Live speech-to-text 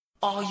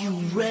Are you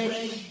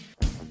ready?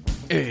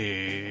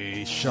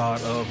 A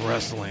Shot of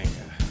Wrestling,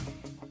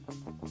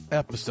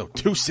 episode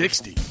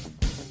 260.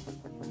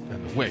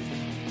 And wait,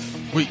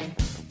 go.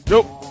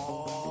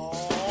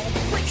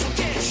 Wait till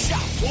get a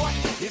shot, boy.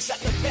 Is that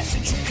the best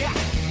that you got?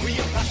 We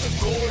about to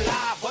go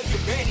live. Are you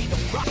ready to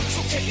rock?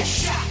 So take a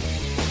shot.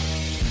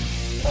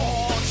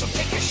 Oh, so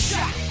take a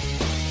shot.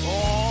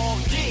 Oh,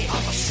 yeah.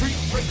 I'm a street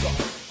breaker.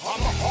 I'm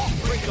a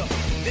heartbreaker.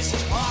 This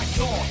is my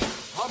dawn.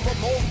 I'm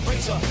Ramon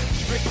Razor.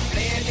 Rick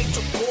Flair,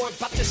 Nature Boy.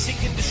 About to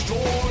seek and destroy.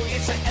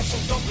 It's an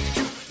SOW.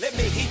 Let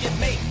me hear you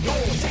make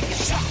noise. Take a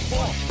shot,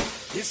 boy.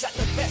 Is that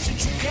the best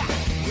that you got?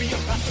 We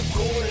about to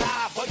go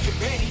live. Are you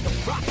ready to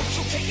rock?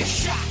 So take a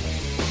shot.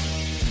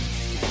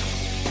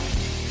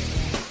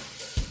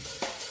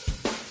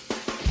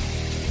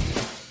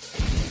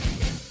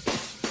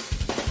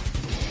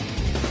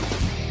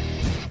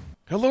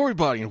 Hello,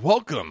 everybody, and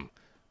welcome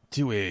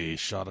to A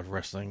Shot of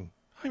Wrestling.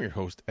 I'm your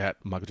host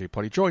at Michael J.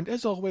 Putty, joined,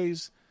 as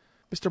always,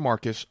 Mr.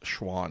 Marcus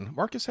Schwann.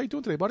 Marcus, how you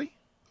doing today, buddy?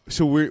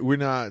 So we're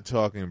not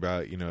talking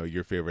about,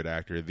 your favorite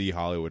actor, the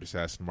Hollywood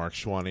assassin, Mark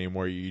Schwann,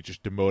 anymore. You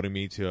just demoting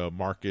me to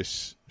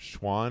Marcus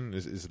Schwann?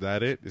 Is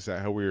that it? Is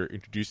that how we're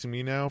introducing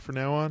me now from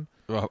now on?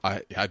 Well,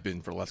 I've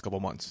been for the last couple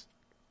of months.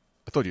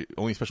 I told you,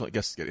 only special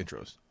guests get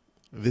intros.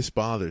 This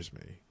bothers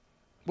me.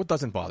 What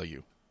doesn't bother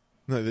you?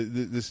 No,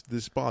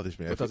 this bothers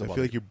me. I doesn't feel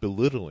bother like you're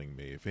belittling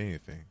me, if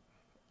anything.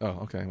 Oh,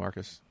 okay,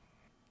 Marcus.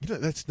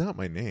 That's not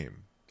my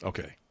name.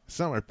 Okay. It's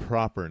not my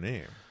proper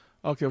name.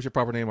 Okay, what's your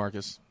proper name,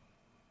 Marcus?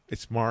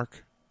 It's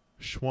Mark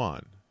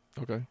Schwann.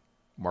 Okay.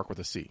 Mark with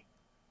a C.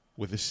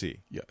 With a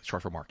C. Yeah, it's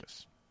short for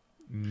Marcus.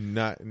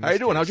 Not. How you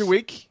doing? How's your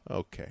week?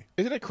 Okay.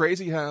 Isn't it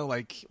crazy how,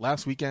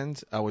 last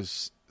weekend I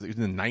was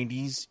in the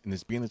 90s, and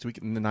this being this week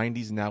in the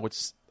 90s, and now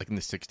it's, in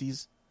the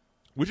 60s?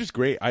 Which is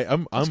great.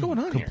 I'm going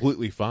on here?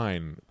 completely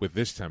fine with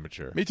this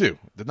temperature. Me too.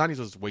 The 90s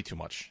was way too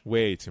much.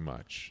 Way too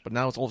much. But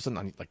now it's all of a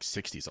sudden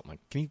 60 something.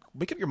 Can you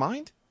make up your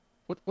mind?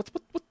 What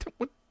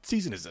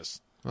season is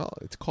this? Well,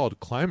 it's called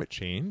climate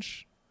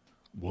change.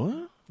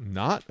 What?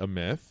 Not a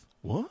myth.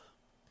 What?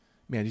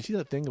 Man, did you see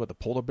that thing about the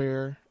polar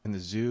bear in the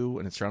zoo,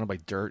 and it's surrounded by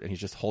dirt, and he's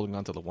just holding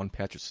on to the one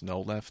patch of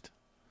snow left?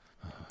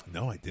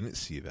 No, I didn't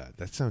see that.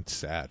 That sounds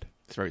sad.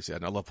 It's very sad,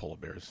 and I love polar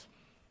bears.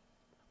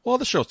 Well,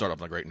 the show started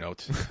off on a great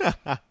note.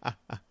 How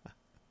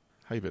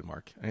you been,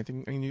 Mark?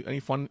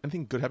 Any fun,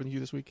 anything good happened to you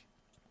this week?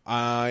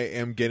 I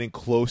am getting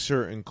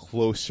closer and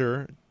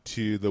closer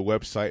to the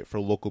website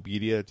for local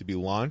media to be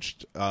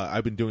launched.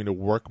 I've been doing the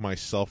work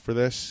myself for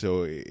this,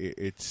 so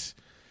it's...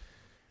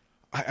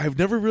 I've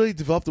never really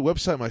developed a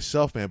website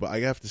myself, man, but I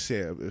have to say,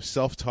 I'm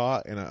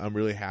self-taught, and I'm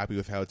really happy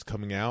with how it's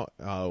coming out.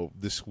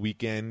 This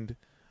weekend,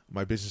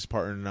 my business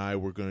partner and I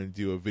were going to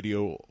do a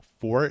video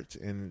for it,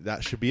 and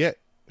that should be it.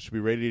 Should be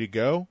ready to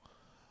go.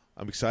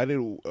 I'm excited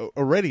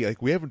already.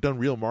 We haven't done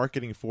real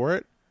marketing for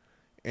it,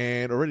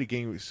 and already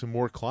getting some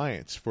more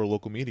clients for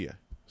local media.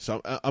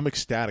 So I'm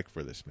ecstatic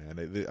for this,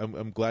 man.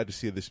 I'm glad to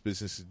see this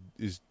business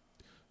is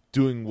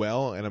doing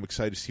well, and I'm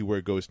excited to see where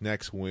it goes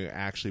next when we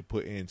actually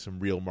put in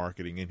some real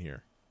marketing in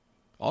here.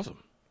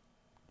 Awesome.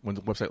 When's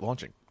the website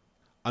launching?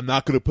 I'm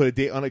not going to put a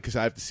date on it because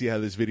I have to see how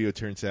this video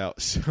turns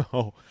out.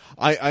 So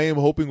I am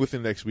hoping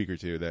within the next week or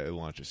two that it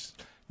launches.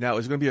 Now,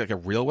 is it going to be a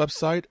real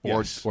website,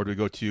 Yes. or do we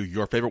go to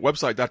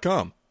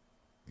yourfavoritewebsite.com?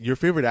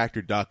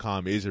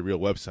 Yourfavoriteactor.com is a real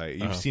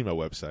website. You've seen my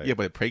website. Yeah,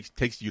 but it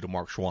takes you to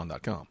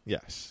markschwann.com.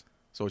 Yes.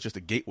 So it's just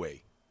a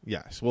gateway.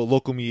 Yes. Well,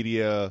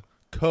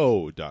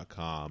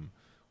 localmediaco.com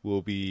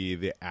will be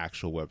the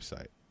actual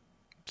website.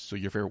 So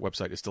your favorite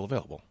website is still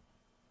available?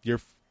 Your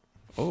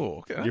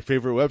okay.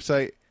 favorite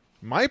website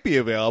might be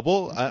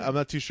available. I'm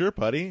not too sure,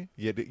 Putty.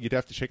 You'd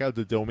have to check out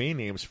the domain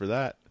names for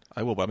that.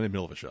 I will, but I'm in the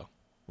middle of a show.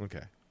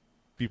 Okay.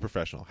 Be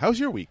professional. How's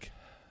your week?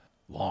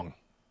 Long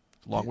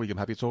week. I'm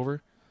happy it's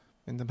over.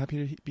 And I'm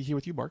happy to be here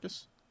with you,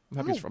 Marcus. I'm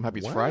happy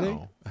it's wow.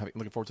 Friday. I'm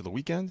looking forward to the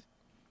weekend.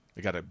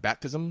 I got a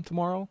baptism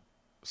tomorrow,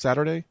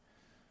 Saturday.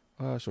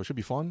 So it should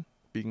be fun.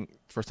 Being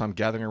first time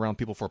gathering around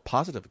people for a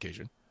positive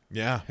occasion.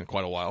 Yeah. In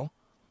quite a while.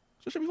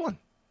 So it should be fun.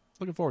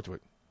 Looking forward to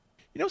it.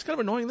 You know what's kind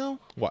of annoying, though?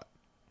 What?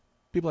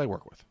 People I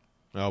work with.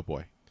 Oh,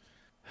 boy.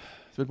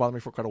 It's been bothering me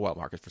for quite a while,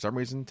 Marcus. For some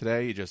reason,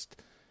 today, it just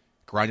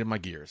grinded my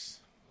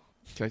gears.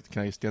 Can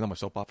I stand on my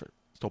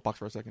soapbox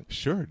for a second?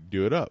 Sure.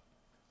 Do it up.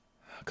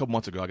 A couple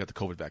months ago, I got the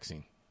COVID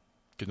vaccine.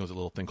 You know, there's a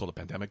little thing called a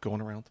pandemic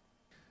going around.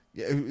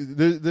 Yeah,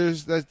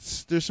 there's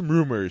some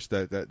rumors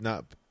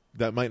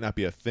that might not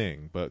be a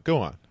thing, but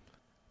go on.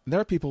 And there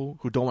are people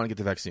who don't want to get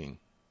the vaccine.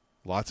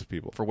 Lots of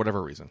people. For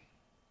whatever reason.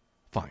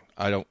 Fine.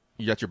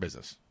 That's your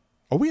business.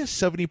 Are we at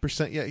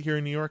 70% yet here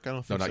in New York? I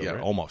don't think so. No, not yet.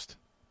 Right? Almost.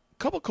 A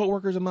couple of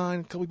coworkers of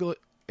mine, a couple people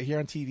here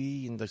on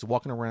TV, and they're just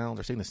walking around.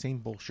 They're saying the same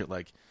bullshit.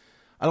 Like,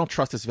 I don't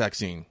trust this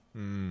vaccine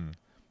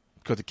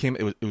because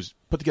it was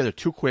put together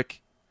too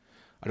quick.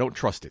 I don't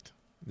trust it.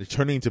 They're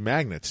turning into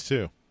magnets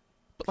too.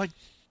 But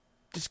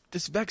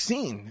this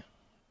vaccine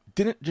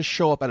didn't just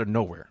show up out of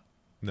nowhere.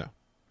 No.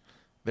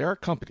 There are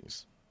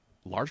companies,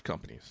 large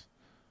companies,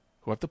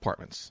 who have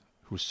departments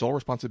whose sole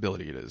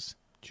responsibility it is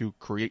to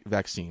create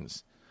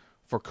vaccines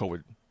for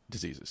COVID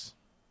diseases.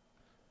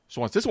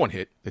 So once this one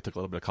hit, they took a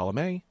little bit of column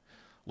A, a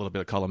little bit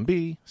of column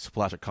B,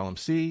 splash of column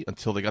C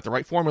until they got the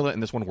right formula,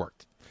 and this one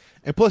worked.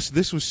 And plus,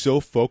 this was so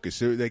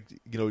focused. Like,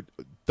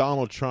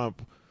 Donald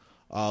Trump,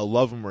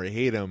 love him or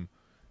hate him,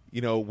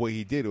 what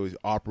he did was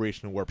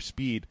Operation Warp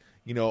Speed.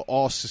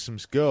 All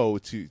systems go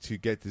to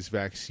get this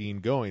vaccine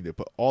going. They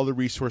put all the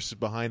resources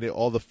behind it,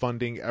 all the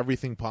funding,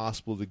 everything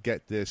possible to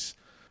get this,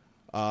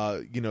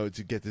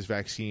 to get this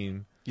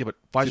vaccine. Yeah, but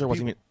Pfizer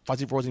wasn't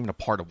even a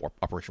part of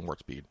Operation Warp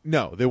Speed.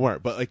 No, they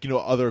weren't. But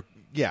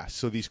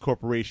so these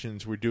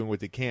corporations were doing what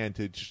they can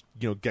to just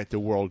get the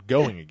world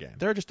going again.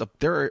 There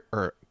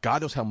are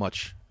God knows how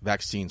much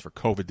vaccines for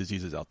COVID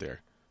diseases out there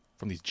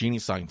from these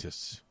genius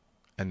scientists.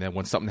 And then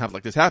when something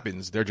like this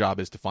happens, their job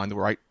is to find the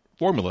right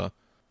formula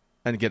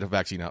and get a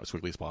vaccine out as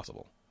quickly as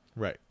possible.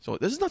 Right. So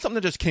this is not something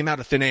that just came out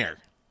of thin air.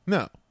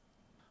 No.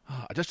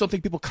 I just don't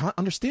think people can't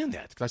understand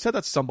that. Because I said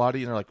that to somebody,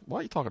 and they're like, what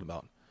are you talking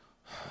about?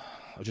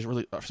 I just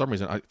really, for some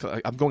reason,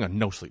 I'm going on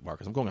no sleep,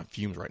 Marcus. I'm going on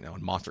fumes right now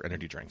and Monster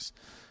energy drinks.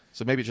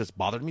 So maybe it just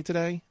bothered me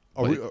today.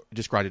 It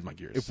just grinded my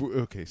gears.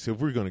 So if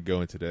we're going to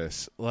go into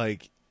this,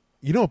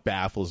 what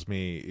baffles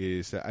me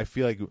is that I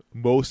feel like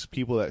most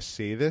people that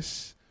say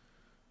this,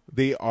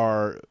 they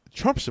are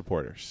Trump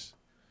supporters.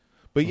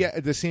 But yet,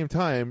 at the same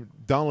time,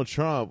 Donald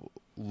Trump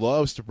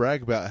loves to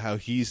brag about how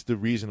he's the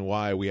reason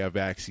why we have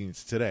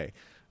vaccines today.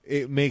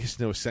 It makes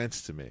no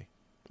sense to me.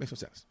 Makes no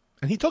sense.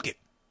 And he took it.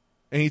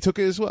 And he took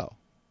it as well.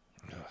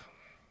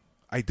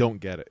 I don't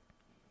get it.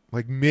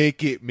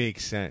 Make it make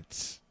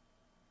sense.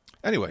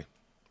 Anyway,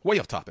 way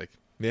off topic.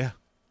 Yeah.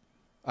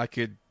 I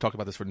could talk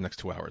about this for the next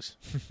 2 hours.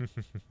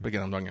 But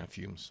again, I'm running on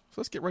fumes.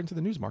 So let's get right into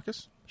the news,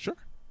 Marcus. Sure.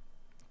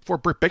 Before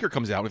Britt Baker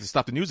comes out, we have to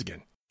stop the news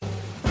again.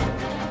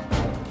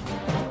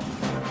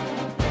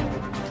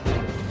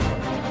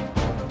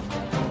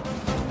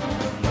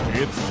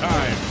 It's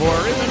time for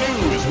In the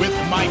News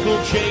with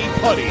Michael J.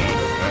 Putty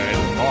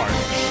and Mark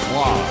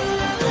Schwab.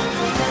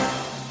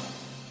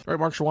 All right,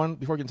 Mark Schwann,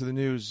 before we get into the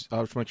news, I just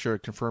want to make sure to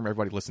confirm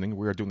everybody listening,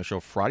 we are doing the show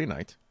Friday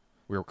night.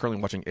 We are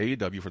currently watching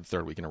AEW for the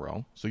third week in a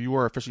row. So you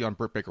are officially on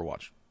Britt Baker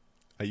watch.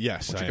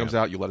 Yes, When she comes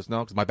out, you let us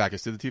know, because my back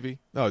is to the TV.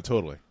 Oh,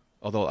 totally.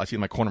 Although I see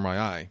in my corner of my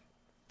eye,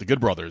 the Good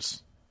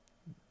Brothers.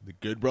 The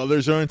Good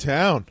Brothers are in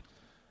town.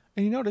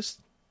 And you notice,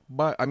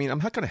 but I'm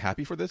not kind of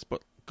happy for this,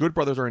 but Good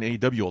Brothers are in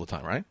AEW all the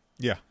time, right?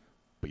 Yeah.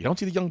 But you don't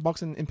see the Young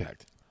Bucks in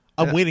Impact.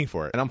 I'm waiting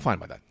for it. And I'm fine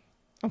by that.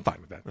 I'm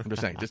fine with that. I'm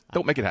just saying, just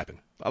don't make it happen.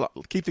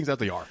 Keep things as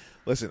they are.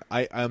 Listen,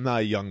 I'm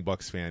not a Young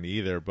Bucks fan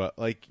either, but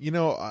I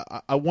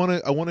want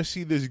to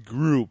see this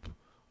group,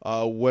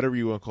 whatever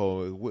you want to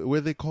call it. What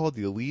are they called?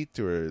 The Elite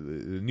or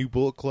the New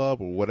Bullet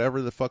Club or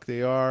whatever the fuck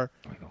they are.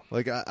 I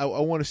know. I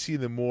want to see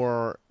them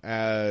more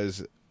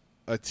as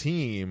a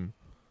team,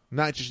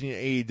 not just in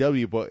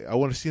AEW, but I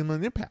want to see them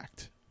on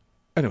Impact.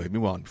 Anyway,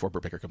 move on before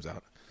Britt Baker comes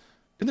out.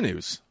 In the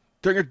news,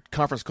 during a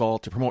conference call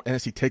to promote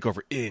NXT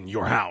TakeOver in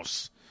your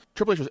house,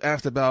 Triple H was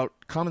asked about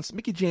comments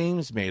Mickie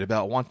James made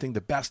about wanting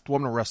the best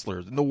women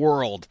wrestlers in the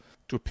world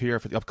to appear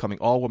for the upcoming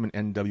all-women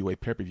NWA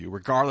pay-per-view,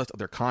 regardless of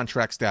their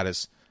contract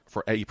status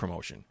for any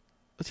promotion.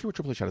 Let's hear what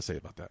Triple H had to say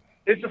about that.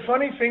 It's a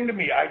funny thing to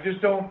me. I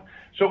just don't.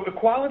 So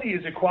equality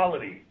is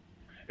equality.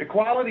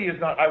 Equality is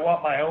not, I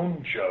want my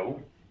own show.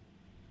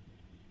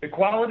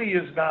 Equality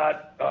is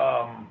not,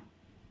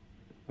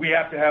 we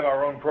have to have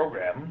our own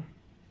program.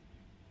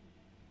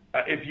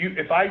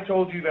 If I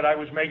told you that I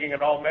was making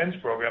an all-men's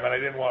program and I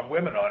didn't want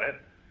women on it,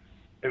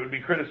 it would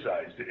be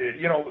criticized.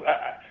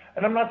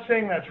 And I'm not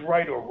saying that's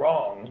right or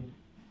wrong.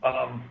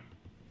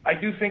 I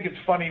do think it's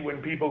funny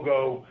when people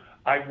go,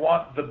 I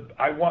want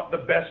the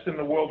best in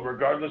the world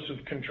regardless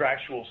of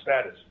contractual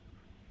status.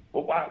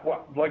 Well,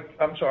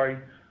 I'm sorry,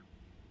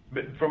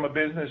 but from a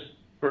business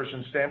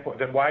person standpoint,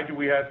 then why do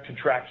we have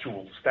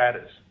contractual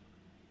status?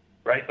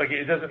 Right?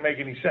 It doesn't make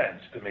any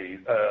sense to me.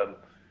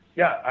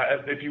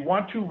 If you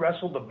want to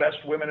wrestle the best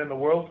women in the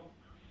world,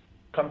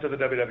 come to the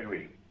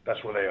WWE.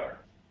 That's where they are.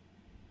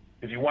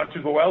 If you want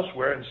to go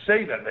elsewhere and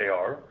say that they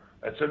are,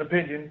 that's an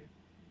opinion,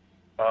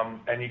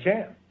 and you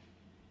can.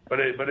 But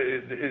it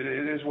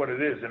is what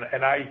it is.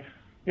 And I,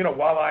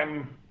 while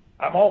I'm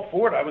all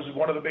for it, I was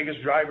one of the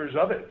biggest drivers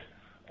of it.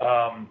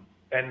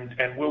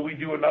 And will we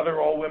do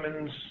another all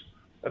women's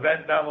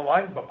event down the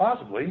line? But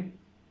possibly.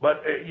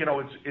 But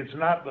it's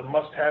not the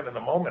must-have in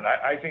the moment.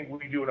 I think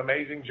we do an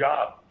amazing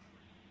job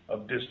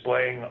of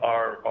displaying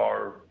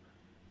our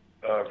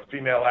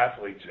female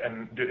athletes.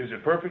 And is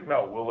it perfect?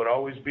 No. Will it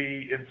always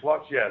be in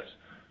flux? Yes.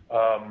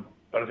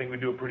 But I think we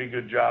do a pretty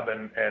good job.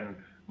 And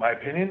my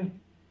opinion,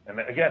 and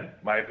again,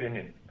 my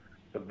opinion,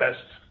 the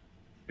best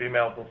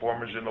female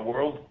performers in the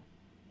world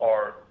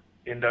are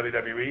in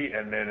WWE,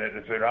 and then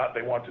if they're not,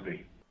 they want to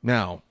be.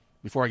 Now,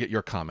 before I get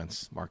your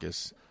comments,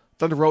 Marcus,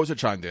 Thunder Rosa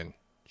chimed in.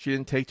 She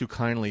didn't take too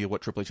kindly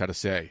what Triple H had to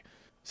say,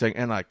 saying,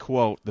 and I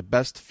quote, "The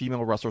best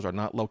female wrestlers are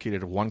not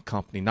located in one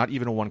company, not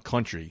even in one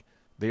country.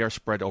 They are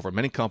spread over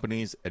many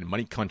companies and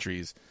many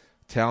countries,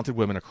 talented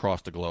women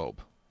across the globe."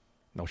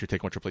 Now, what's your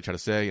take on what Triple H had to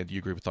say, and do you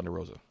agree with Thunder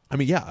Rosa?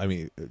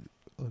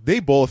 They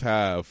both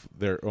have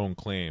their own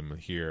claim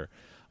here.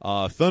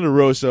 Thunder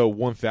Rosa,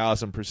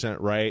 1,000%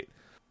 right.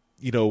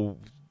 You know,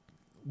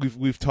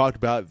 we've talked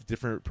about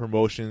different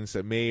promotions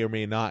that may or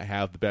may not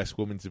have the best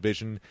women's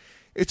division.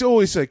 It's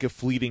always like a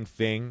fleeting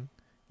thing.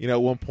 You know,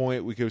 at one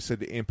point we could have said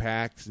the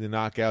Impact, the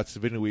Knockouts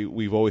division.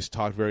 We've always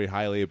talked very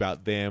highly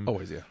about them.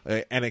 Always, yeah.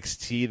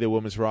 NXT, the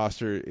women's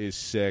roster is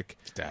sick.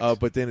 Stacked.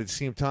 But then at the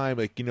same time,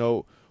 like, you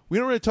know, we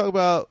don't really talk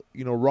about,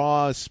 you know,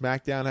 Raw,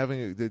 SmackDown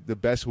having the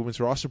best women's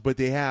roster, but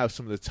they have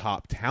some of the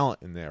top talent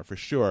in there for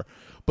sure.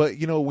 But,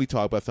 you know, we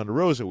talk about Thunder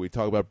Rosa. We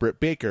talk about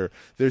Britt Baker.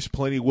 There's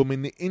plenty of women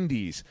in the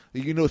indies.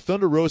 You know,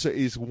 Thunder Rosa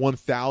is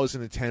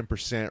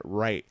 1,010%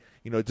 right.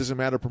 You know, it doesn't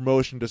matter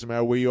promotion, doesn't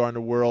matter where you are in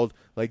the world.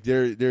 Like,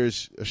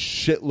 there's a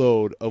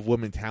shitload of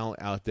women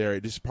talent out there.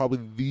 It is probably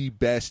the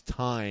best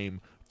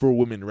time for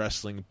women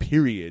wrestling,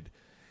 period.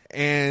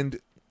 And,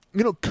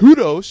 you know,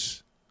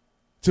 kudos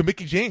to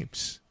Mickie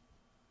James.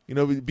 You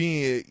know,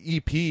 being an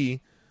EP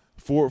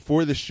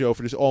for this show,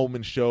 for this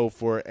all-women show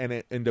for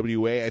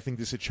NWA, I think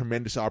this is a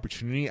tremendous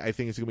opportunity. I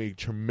think it's going to be a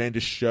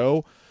tremendous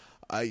show.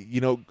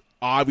 You know,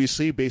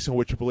 obviously, based on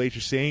what Triple H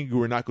is saying,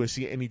 you are not going to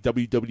see any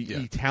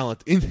WWE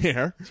talent in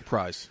there.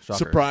 Surprise. Shocker.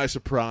 Surprise,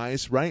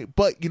 surprise, right?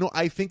 But, you know,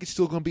 I think it's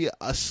still going to be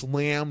a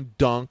slam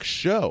dunk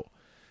show.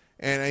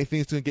 And I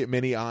think it's going to get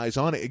many eyes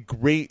on it.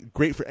 Great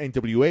for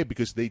NWA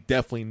because they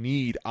definitely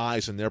need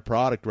eyes on their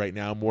product right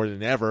now more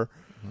than ever,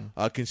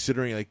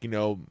 considering, like, you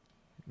know,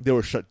 they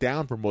were shut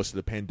down for most of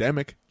the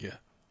pandemic. Yeah.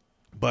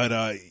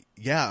 But,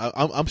 yeah,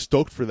 I'm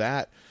stoked for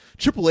that.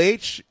 Triple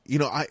H, you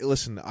know,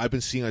 I've been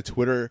seeing on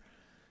Twitter,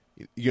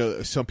 you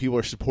know, some people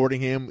are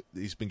supporting him.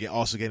 He's been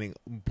also getting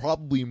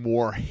probably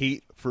more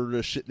hate for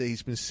the shit that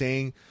he's been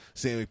saying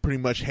pretty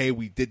much, hey,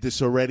 we did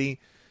this already.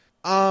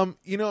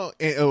 You know,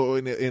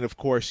 and of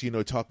course, you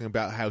know, talking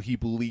about how he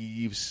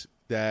believes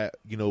that,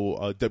 you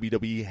know,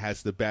 WWE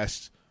has the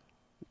best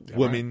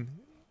women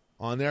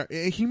on there.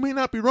 He may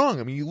not be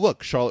wrong. I mean, you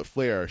look, Charlotte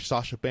Flair,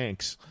 Sasha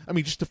Banks. I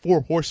mean, just the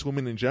 4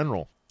 horsewomen in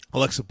general.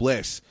 Alexa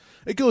Bliss.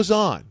 It goes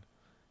on.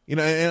 You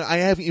know, and I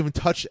haven't even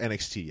touched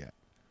NXT yet,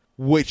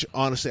 which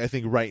honestly I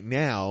think right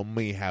now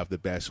may have the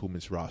best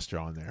women's roster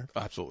on there.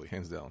 Absolutely,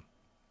 hands down.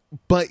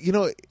 But, you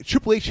know,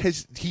 Triple H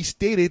he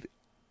stated,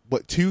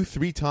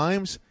 2-3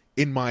 times,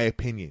 in my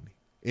opinion.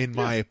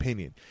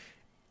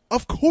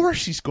 Of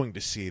course he's going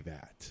to say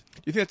that.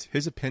 Do you think that's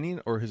his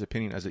opinion or his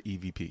opinion as an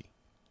EVP?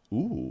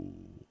 Ooh,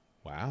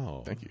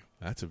 wow. Thank you.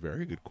 That's a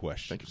very good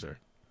question. Thank you, sir.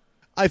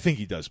 I think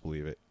he does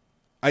believe it.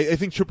 I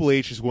think Triple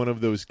H is one of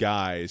those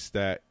guys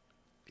that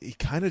he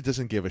kind of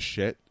doesn't give a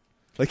shit.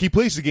 Like, he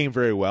plays the game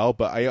very well,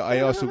 but I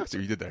also... So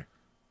you did there.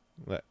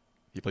 What?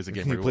 He plays the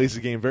game He very plays well.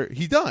 the game very...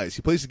 He does.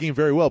 He plays the game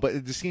very well, but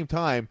at the same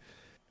time,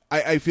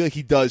 I feel like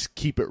he does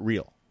keep it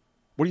real.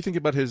 What do you think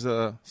about his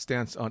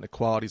stance on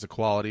equality is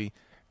equality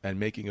and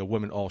making a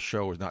women all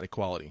show is not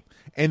equality?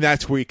 And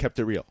that's where he kept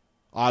it real.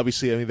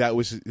 Obviously, I mean, that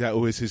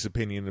was his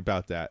opinion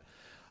about that.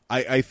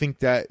 I think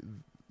that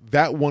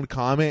one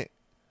comment,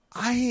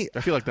 I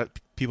feel like that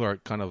people are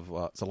kind of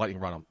it's a lightning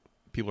rod on.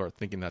 People are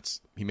thinking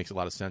he makes a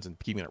lot of sense and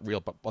keeping it real,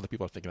 but other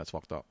people are thinking that's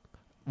fucked up.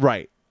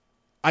 Right.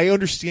 I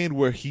understand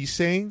where he's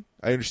saying.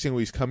 I understand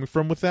where he's coming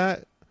from with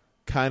that.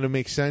 Kind of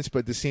makes sense, but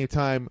at the same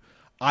time,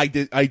 I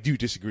do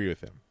disagree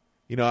with him.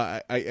 You know,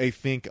 I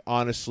think,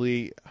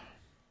 honestly,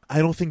 I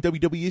don't think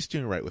WWE is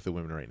doing right with the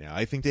women right now.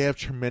 I think they have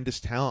tremendous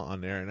talent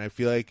on there, and I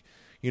feel like,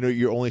 you know,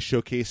 you're only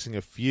showcasing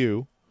a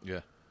few. Yeah.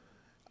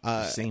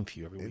 The same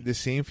few every week. The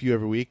same few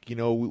every week. You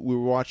know, we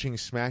were watching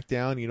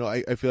SmackDown. You know,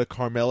 I feel like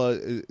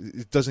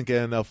Carmella doesn't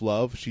get enough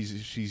love.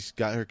 She's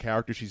got her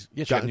character. She's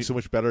gotten so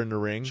much better in the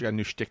ring. She got a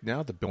new shtick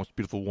now, the most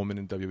beautiful woman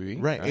in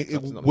WWE. Right.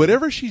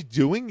 Whatever she's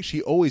doing,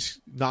 she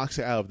always knocks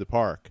it out of the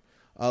park.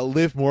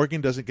 Liv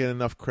Morgan doesn't get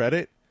enough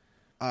credit.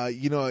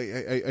 You know,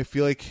 I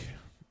feel like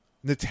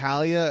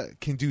Natalya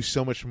can do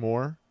so much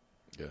more.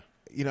 Yeah.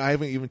 You know, I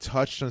haven't even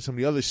touched on some of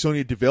the others.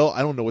 Sonya Deville,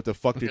 I don't know what the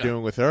fuck they're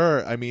doing with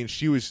her. I mean,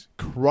 she was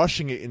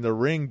crushing it in the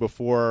ring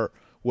before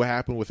what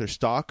happened with her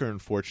stalker,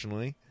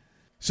 unfortunately.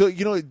 So,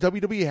 you know,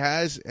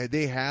 WWE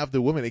they have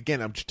the women.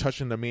 Again, I'm just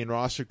touching the main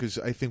roster because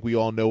I think we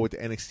all know what the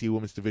NXT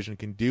Women's Division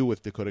can do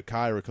with Dakota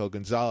Kai, Raquel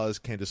Gonzalez,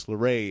 Candice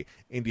LeRae,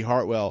 Indy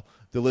Hartwell.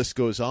 The list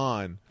goes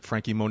on.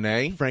 Frankie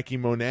Monet,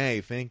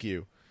 thank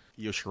you.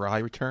 Io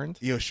Shirai returned.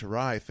 Io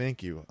Shirai,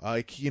 thank you.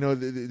 Like, you know,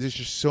 there's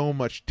just so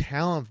much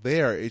talent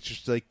there. It's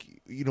just like,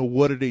 you know,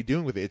 what are they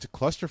doing with it? It's a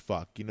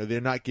clusterfuck. You know, they're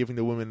not giving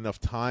the women enough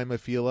time, I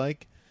feel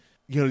like.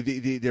 You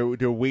know,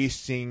 they're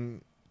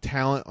wasting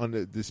talent on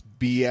this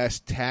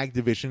BS tag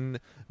division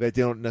that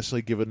they don't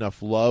necessarily give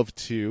enough love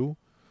to,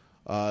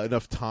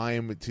 enough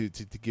time to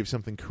give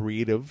something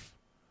creative.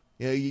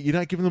 You know, you're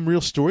not giving them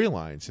real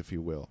storylines, if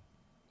you will.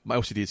 My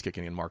OCD is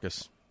kicking in,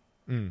 Marcus.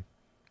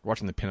 We're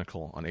watching The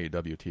Pinnacle on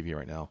AEW TV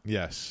right now.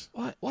 Yes.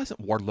 Why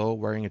isn't Wardlow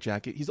wearing a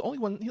jacket? He's the only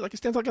one. He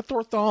stands like a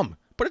sore thumb.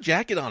 Put a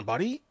jacket on,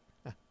 buddy.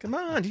 Come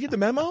on, did you get the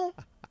memo?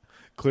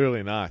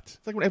 Clearly not.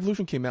 It's like when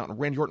Evolution came out and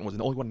Randy Orton was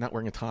the only one not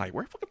wearing a tie.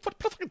 Put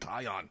a fucking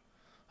tie on.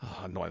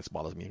 Oh, no, this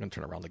bothers me. I'm going to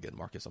turn around again,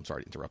 Marcus. I'm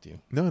sorry to interrupt you.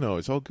 No,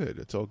 it's all good.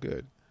 It's all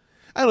good.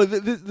 I don't know.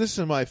 This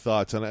are my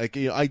thoughts on it. Like,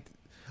 you know,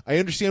 I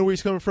understand where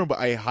he's coming from, but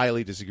I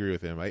highly disagree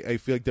with him. I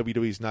feel like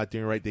WWE is not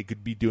doing it right. They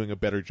could be doing a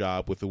better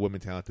job with the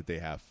women talent that they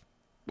have.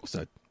 Well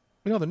said.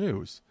 We know the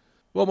news.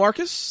 Well,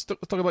 Marcus,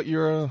 let's talk about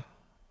your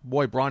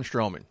boy Braun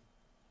Strowman.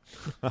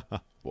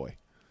 Boy.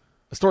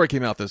 A story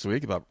came out this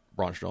week about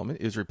Braun Strowman.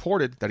 It is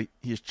reported that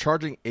he is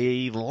charging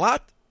a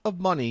lot of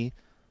money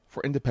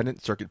for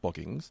independent circuit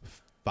bookings.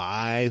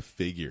 5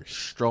 figures.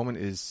 Strowman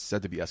is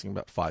said to be asking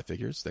about 5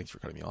 figures. Thanks for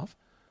cutting me off.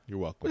 You're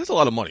welcome. But that's a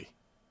lot of money.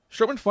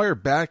 Strowman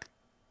fired back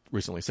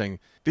recently saying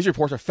these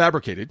reports are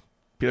fabricated.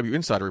 PW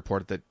Insider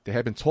reported that they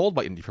had been told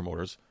by indie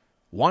promoters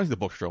wanting to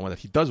book Strowman that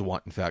he does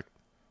want, in fact,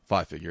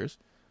 5 figures.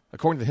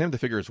 According to him, the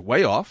figure is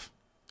way off.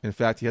 In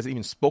fact, he hasn't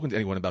even spoken to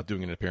anyone about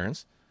doing an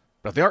appearance.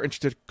 But if they are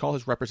interested, call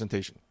his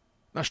representation.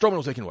 Now, Strowman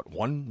was making, what,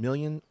 $1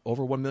 million?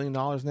 Over $1 million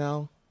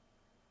now?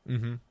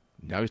 Mm-hmm.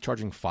 Now he's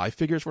charging 5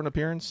 figures for an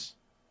appearance?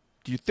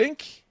 Do you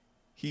think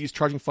he's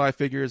charging 5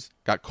 figures,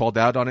 got called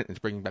out on it, and is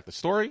bringing back the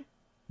story?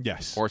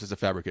 Yes. Or is this a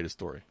fabricated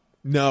story?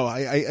 No,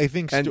 I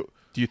think... And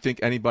do you think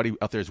anybody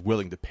out there is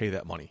willing to pay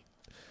that money?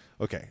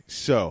 Okay,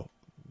 so,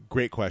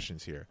 great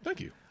questions here. Thank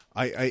you.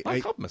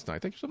 I compliments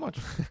tonight. Thank you so much.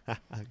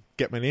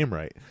 Get my name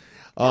right.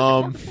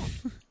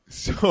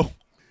 So,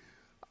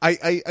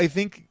 I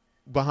think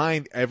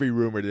behind every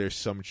rumor there's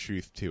some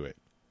truth to it,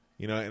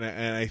 you know.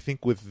 And I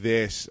think with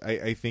this,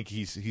 I think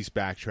he's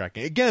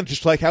backtracking again,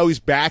 just like how he's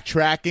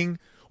backtracking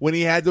when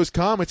he had those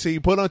comments that he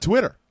put on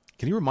Twitter.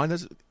 Can you remind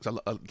us?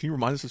 Of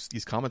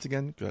these comments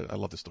again? I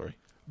love this story.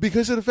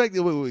 Because of the fact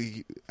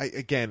that,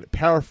 again,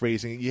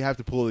 paraphrasing, you have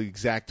to pull the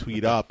exact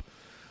tweet up,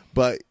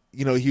 but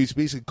you know, he was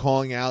basically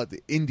calling out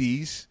the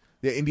indies,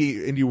 the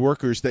indie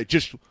workers that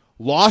just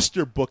lost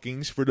their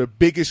bookings for the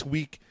biggest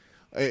week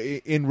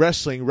in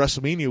wrestling,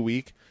 WrestleMania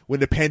week, when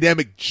the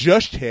pandemic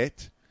just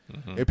hit.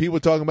 Mm-hmm. And people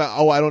talking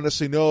about, I don't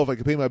necessarily know if I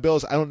can pay my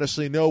bills. I don't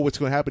necessarily know what's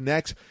going to happen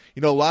next.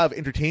 You know, a lot of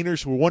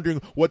entertainers were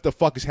wondering what the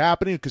fuck is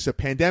happening because the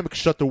pandemic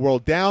shut the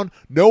world down.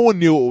 No one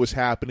knew what was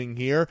happening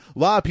here. A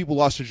lot of people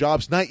lost their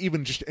jobs, not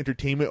even just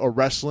entertainment or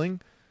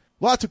wrestling.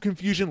 Lots of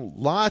confusion.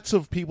 Lots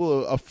of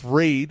people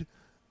afraid,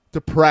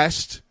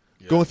 depressed,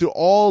 going through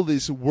all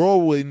this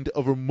whirlwind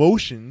of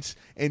emotions.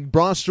 And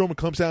Braun Strowman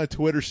comes out on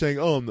Twitter saying,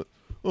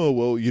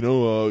 well, you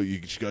know, you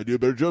just got to do a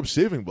better job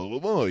saving, blah, blah,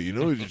 blah. You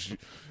know,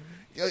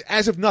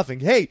 as if nothing.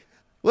 Hey,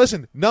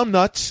 listen,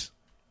 numbnuts.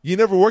 You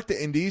never worked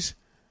the indies.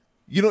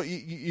 You know,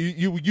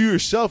 you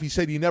yourself, you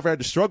said you never had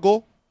to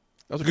struggle.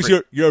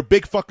 Because you're a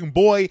big fucking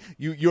boy.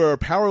 You're a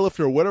power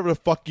lifter or whatever the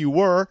fuck you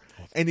were.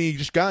 And you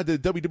just got into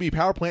the WWE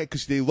power plant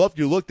because they loved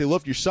your look. They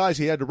loved your size.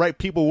 You had the right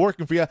people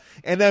working for you.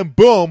 And then,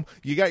 boom,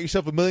 you got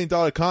yourself $1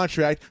 million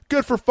contract.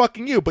 Good for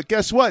fucking you. But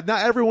guess what?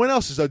 Not everyone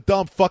else is a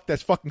dumb fuck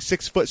that's fucking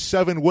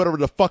 6'7", whatever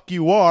the fuck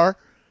you are.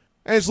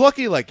 And is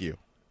lucky like you.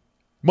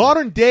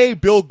 Modern day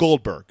Bill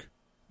Goldberg.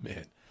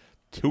 Man,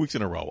 2 weeks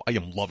in a row. I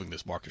am loving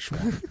this Marcus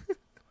Schwab.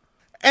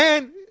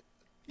 And,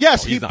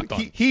 yes,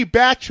 he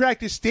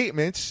backtracked his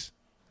statements.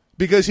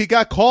 Because he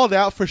got called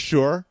out for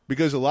sure.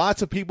 Because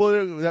lots of people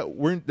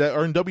that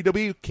are in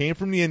WWE came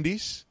from the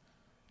indies,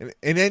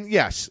 and then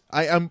yes,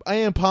 I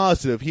am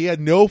positive he had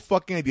no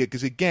fucking idea.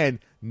 Because again,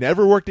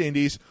 never worked the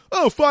indies.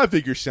 5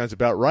 figures sounds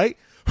about right.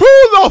 Who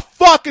the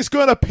fuck is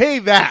going to pay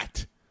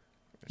that?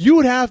 You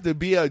would have to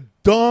be a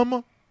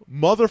dumb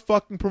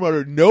motherfucking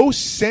promoter, no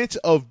sense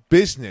of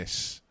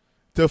business,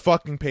 to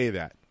fucking pay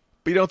that.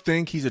 But you don't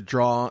think he's a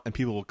draw and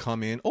people will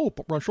come in? Oh,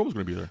 Braun Strowman's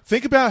going to be there.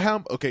 Think about how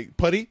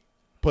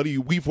Putty,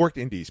 we've worked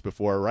indies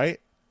before, right?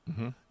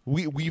 Mm-hmm.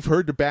 We've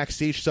heard the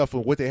backstage stuff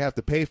and what they have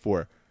to pay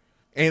for.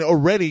 And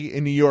already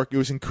in New York, it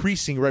was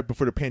increasing right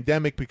before the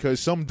pandemic because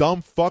some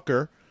dumb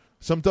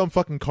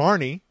fucking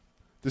carny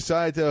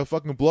decided to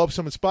fucking blow up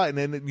someone's spot. And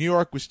then New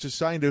York was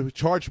deciding to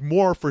charge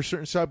more for a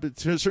certain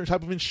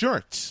type of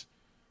insurance.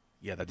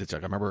 Yeah, that did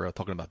suck. I remember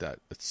talking about that.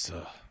 It's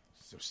so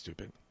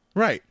stupid.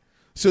 Right.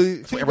 So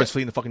everyone's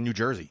fleeing to fucking New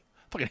Jersey.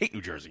 I fucking hate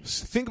New Jersey.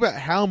 Think about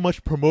how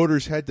much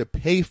promoters had to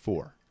pay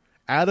for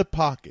out of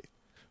pocket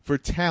for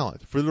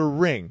talent, for the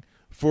ring,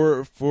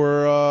 for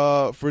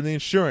the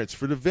insurance,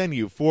 for the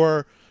venue,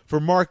 for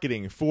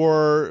marketing,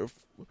 for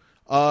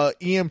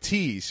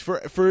EMTs,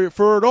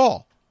 for it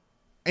all.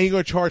 And you're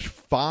going to charge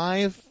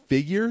 5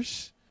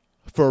 figures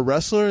for a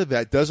wrestler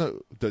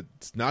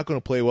that's not going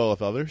to play well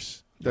with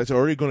others, that's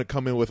already going to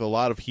come in with a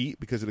lot of heat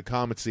because of the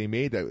comments they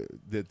made that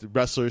the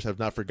wrestlers have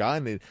not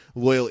forgotten, and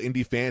loyal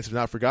indie fans have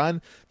not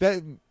forgotten,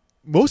 that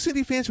most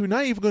indie fans were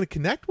not even going to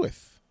connect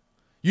with.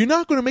 You're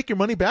not going to make your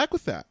money back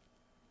with that.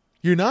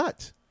 You're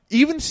not.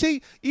 Even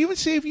say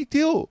if you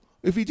do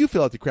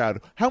fill out the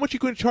crowd, how much are you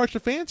going to charge the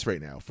fans right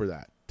now for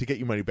that to get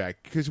your money back?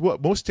 Because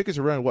most tickets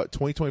are around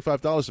 $20,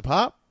 $25 a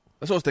pop.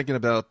 That's what I was thinking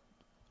about.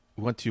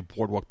 We went to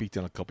Boardwalk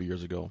Beatdown a couple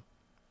years ago,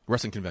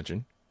 wrestling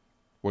convention,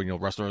 where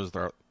wrestlers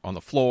are on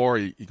the floor.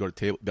 You go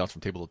to bounce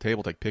from table to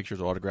table, take pictures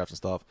or autographs and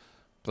stuff.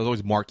 But there's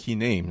always marquee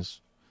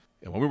names,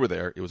 and when we were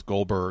there, it was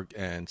Goldberg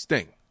and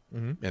Sting,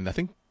 and I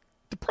think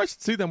the price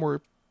to see them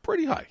were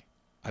pretty high.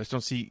 I just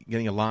don't see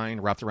getting a line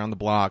wrapped around the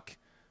block,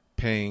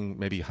 paying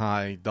maybe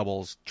high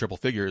doubles, triple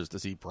figures to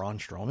see Braun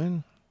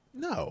Strowman.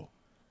 No.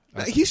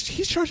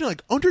 He's charging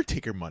like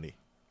Undertaker money.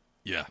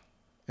 Yeah.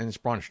 And it's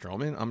Braun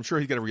Strowman. I'm sure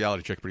he'd get a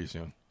reality check pretty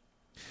soon.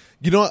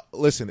 You know what?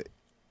 Listen,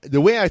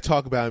 the way I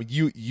talk about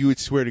him, you would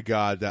swear to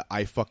God that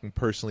I fucking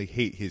personally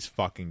hate his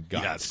fucking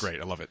guts. Yeah, it's great.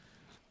 I love it.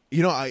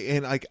 You know,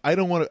 I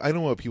don't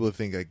want people to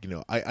think like, you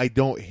know, I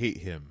don't hate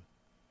him.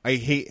 I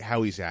hate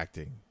how he's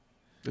acting.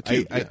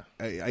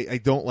 I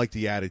don't like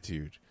the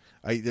attitude.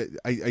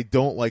 I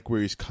don't like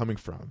where he's coming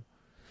from.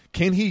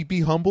 Can he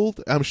be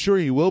humbled? I'm sure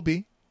he will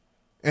be.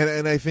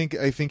 And I think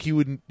he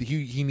would.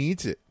 He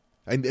needs it.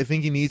 I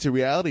think he needs a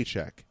reality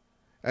check.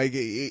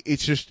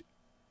 It's just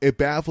it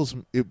baffles.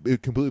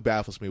 It completely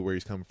baffles me where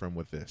he's coming from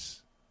with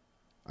this.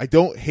 I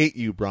don't hate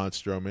you, Braun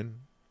Strowman,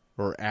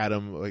 or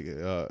Adam. Like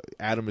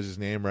Adam is his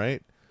name,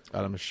 right?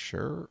 Adam,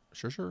 sure.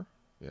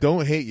 Yeah.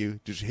 Don't hate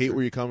you. Just hate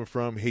where you're coming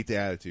from. Hate the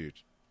attitude.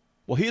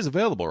 Well, he is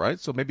available, right?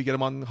 So maybe get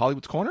him on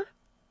Hollywood's Corner.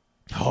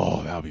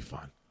 Oh, that'll be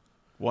fun.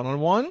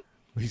 1-on-1.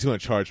 He's going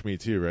to charge me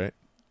too, right?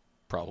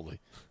 Probably.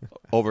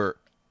 Over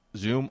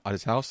Zoom at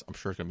his house, I'm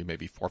sure it's going to be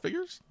maybe 4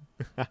 figures.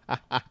 Get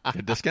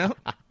a discount.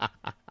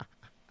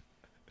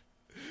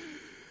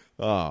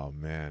 Oh,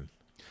 man.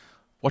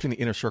 Watching the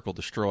Inner Circle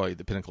destroy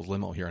the Pinnacle's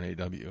limo here on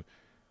AEW.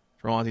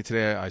 Ronnie,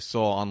 today I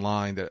saw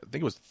online that I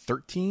think it was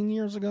 14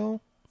 years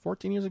ago,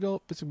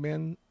 Vince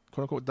McMahon,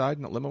 quote-unquote, died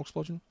in that limo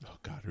explosion. Oh,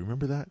 God.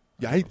 Remember that?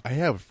 Yeah, I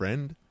have a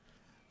friend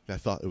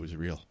that thought it was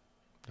real.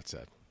 That's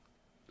sad.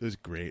 It was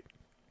great.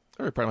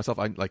 I'm very proud of myself.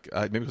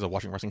 Maybe because I was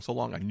watching wrestling so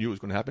long, I knew it was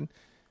going to happen.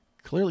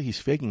 Clearly, he's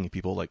faking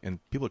people, and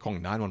people are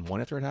calling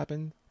 911 after it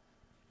happened.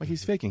 Like,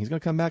 he's faking. He's going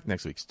to come back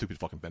next week. Stupid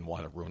fucking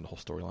Benoit ruined the whole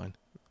storyline.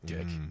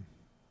 Dick.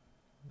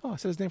 Oh, I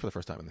said his name for the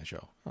first time in the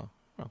show. Oh,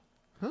 well.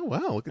 Oh,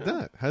 wow. Look at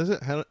that. How does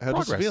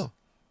it feel?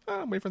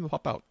 I'm waiting for him to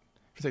pop out.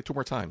 If I say 2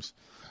 more times,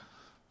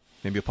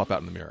 maybe he'll pop out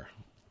in the mirror.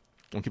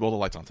 Don't keep all the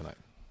lights on tonight.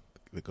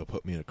 They go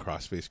put me in a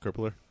cross-face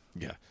crippler?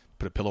 Yeah.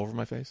 Put a pillow over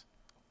my face.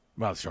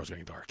 Wow, the show's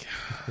getting dark.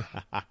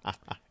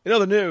 In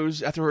other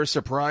news, after her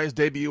surprise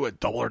debut at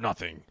Double or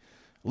Nothing,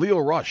 Lio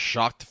Rush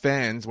shocked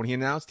fans when he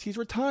announced he's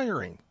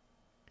retiring.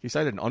 He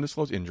cited an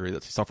undisclosed injury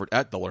that he suffered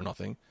at Double or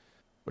Nothing,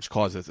 which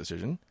caused this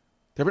decision.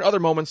 There have been other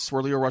moments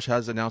where Lio Rush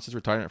has announced his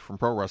retirement from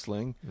pro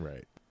wrestling,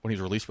 right, when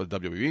he's released by the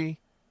WWE,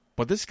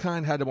 but this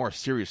kind had a more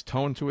serious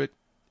tone to it,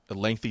 a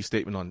lengthy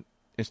statement on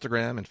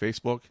Instagram and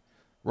Facebook.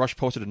 Rush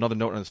posted another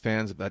note on his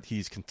fans that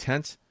he's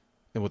content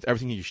and with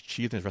everything he's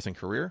achieved in his wrestling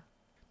career.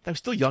 That he's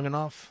still young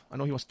enough. I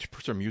know he wants to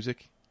pursue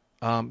music.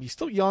 He's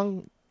still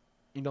young,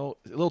 a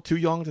little too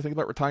young to think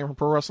about retiring from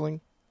pro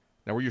wrestling.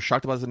 Now, were you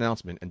shocked about his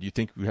announcement, and do you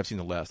think we have seen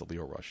the last of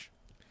Lio Rush?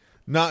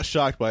 Not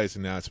shocked by his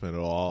announcement at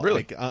all.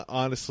 Really?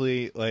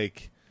 Honestly, all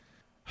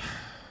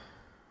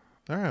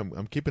right,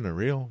 I'm keeping it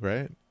real,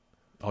 right?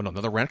 Oh, no,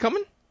 another rant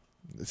coming?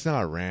 It's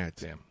not a rant.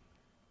 Damn.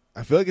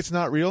 I feel like it's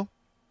not real.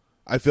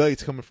 I feel like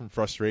it's coming from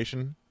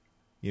frustration.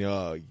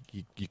 You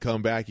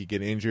come back, you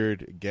get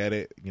injured, get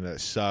it.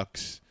 It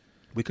sucks.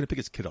 We couldn't pick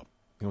his kid up.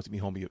 He wants to be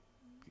home.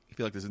 I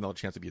feel like there's another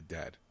chance to be a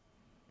dad.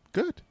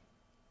 Good,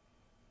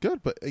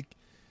 but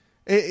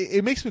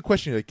it makes me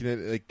question,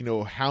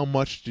 how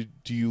much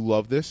do you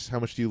love this? How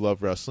much do you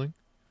love wrestling?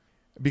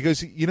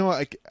 Because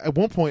at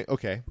one point,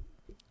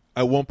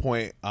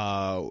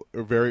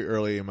 very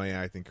early in my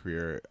acting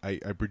career, I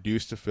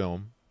produced a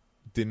film,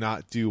 did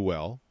not do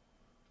well,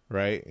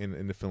 right,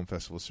 in the film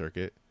festival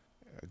circuit,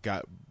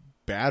 got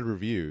bad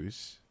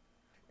reviews,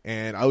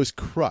 and I was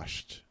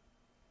crushed.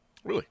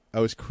 Really? I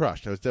was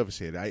crushed. I was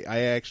devastated. I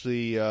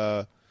actually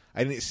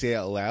I didn't say it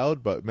out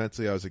loud, but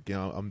mentally I was like,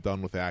 I'm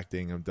done with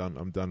acting. I'm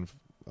done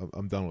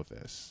with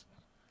this.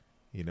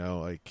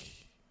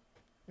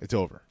 It's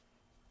over.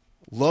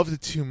 Loved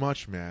it too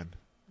much, man.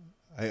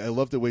 I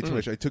loved it way too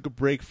much. I took a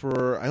break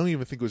for, I don't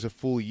even think it was a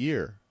full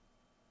year,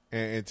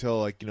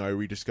 until I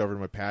rediscovered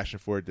my passion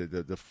for it.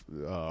 The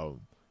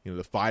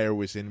fire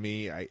was in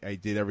me. I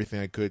did everything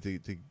I could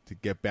to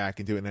get back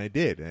into it, and I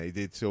did. And I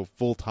did so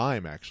full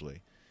time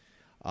actually.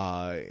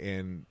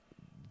 And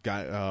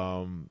got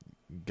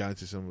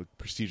into some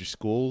prestigious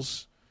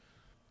schools.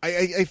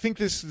 I think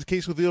this is the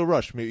case with Lio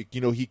Rush. Maybe,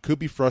 he could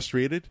be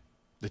frustrated,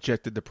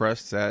 dejected,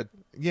 depressed, sad.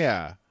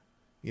 Yeah,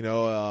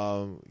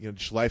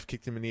 just life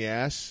kicked him in the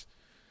ass.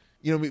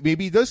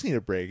 Maybe he does need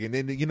a break, and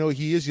then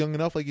he is young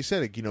enough, like you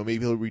said. Maybe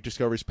he'll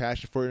rediscover his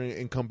passion for it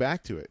and come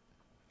back to it.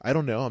 I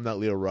don't know. I'm not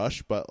Lio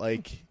Rush, but I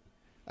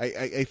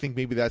think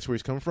maybe that's where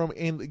he's coming from.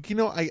 And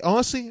I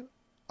honestly,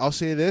 I'll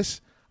say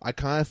this. I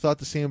kind of thought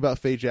the same about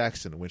Faye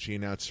Jackson when she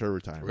announced her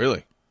retirement.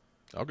 Really?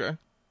 Okay.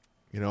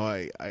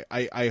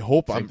 I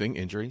hope same thing,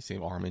 injury,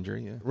 same arm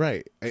injury, yeah.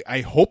 Right.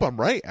 I hope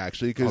I'm right,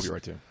 actually, because I'll be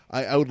right too.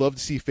 I would love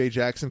to see Faye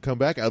Jackson come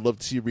back. I'd love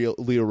to see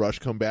Lio Rush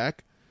come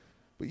back.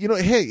 But,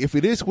 hey, if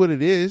it is what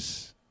it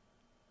is,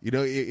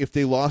 if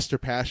they lost their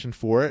passion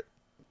for it,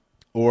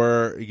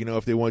 or,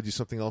 if they want to do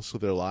something else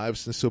with their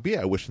lives, then so be it.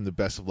 I wish them the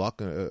best of luck,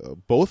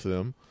 both of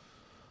them.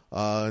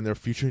 In their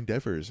future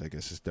endeavors, I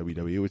guess, as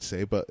WWE would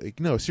say. But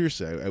no,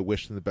 seriously, I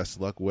wish them the best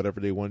of luck,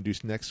 whatever they want to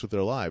do next with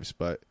their lives.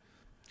 But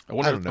I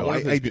don't know.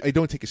 I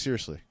don't take it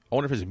seriously. I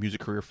wonder if his music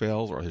career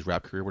fails or his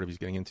rap career, whatever he's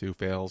getting into,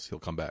 fails. He'll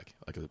come back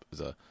like as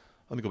a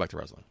Let me go back to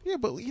wrestling. Yeah,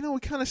 but we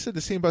kind of said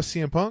the same about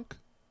CM Punk.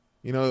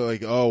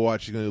 Like, oh,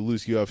 watch, he's going to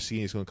lose UFC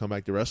and he's going to come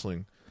back to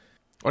wrestling.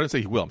 I didn't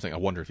say he will. I'm saying I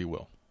wonder if he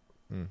will.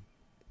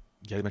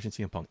 Yeah, you mentioned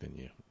CM Punk, didn't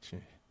you?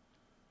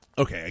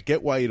 Okay, I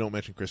get why you don't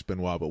mention Chris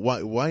Benoit, but why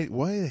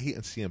hate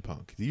on CM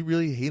Punk? Do you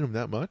really hate him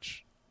that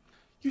much?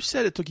 You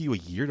said it took you a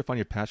year to find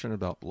your passion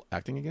about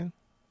acting again?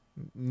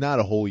 Not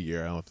a whole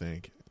year, I don't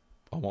think.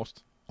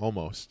 Almost.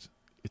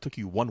 It took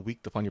you 1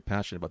 week to find your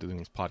passion about doing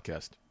this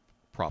podcast.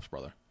 Props,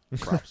 brother.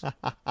 Props.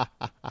 I'm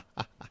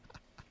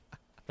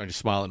just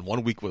smiling.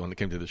 1 week when it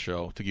came to the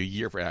show. It took you a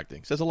year for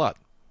acting. Says a lot.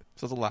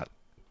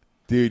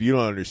 Dude, you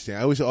don't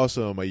understand. I was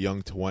also in my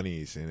young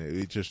 20s, and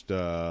it just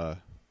that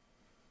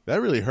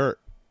really hurt.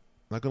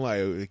 Not gonna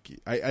lie,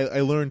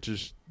 I learned to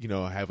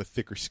have a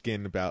thicker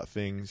skin about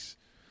things.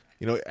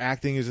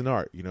 Acting is an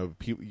art.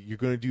 You're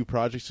gonna do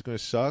projects that are gonna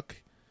suck.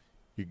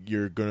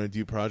 You're gonna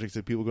do projects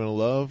that people are gonna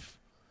love.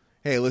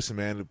 Hey, listen,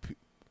 man.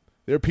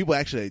 There are people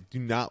actually that do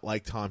not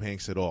like Tom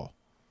Hanks at all.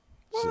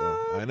 What? So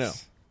I know.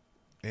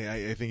 And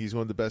I think he's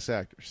one of the best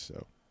actors.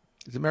 So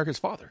he's America's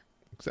father.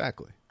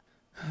 Exactly.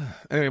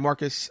 Anyway,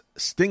 Marcus,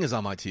 Sting is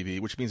on my TV,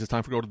 which means it's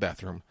time for go to the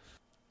bathroom.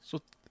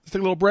 So let's take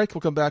a little break.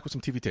 We'll come back with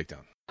some TV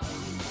Takedown.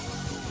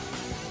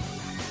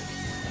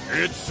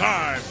 It's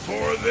time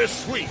for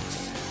this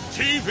week's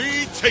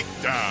TV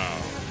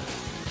Takedown.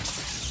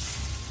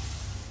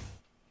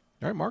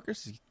 All right,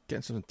 Marcus, you're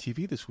getting some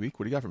TV this week.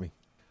 What do you got for me?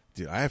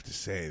 Dude, I have to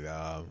say,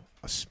 a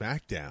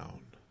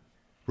SmackDown.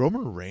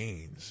 Roman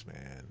Reigns,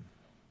 man.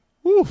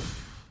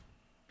 Woof.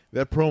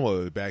 That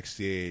promo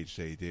backstage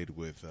they did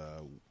with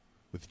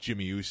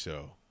Jimmy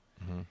Uso,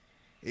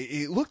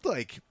 it looked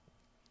like,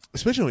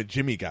 especially when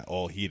Jimmy got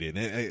all heated.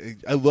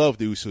 And I love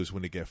the Usos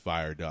when they get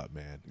fired up,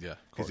 man. Yeah,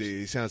 of course.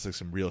 It sounds like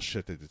some real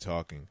shit that they're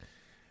talking.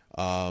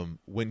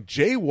 When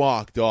Jay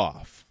walked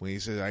off, when he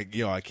said,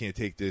 I can't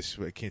take this,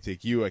 I can't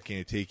take you,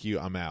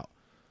 I'm out.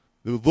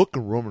 The look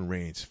on Roman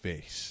Reigns'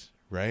 face,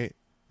 right?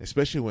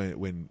 Especially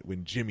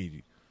when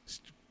Jimmy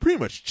pretty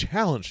much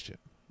challenged him.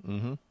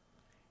 Mm-hmm.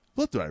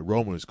 Looked like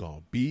Roman was going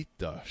to beat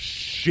the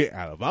shit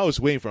out of him. I was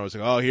waiting for him. I was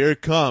like, oh, here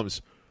it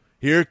comes.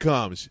 Here it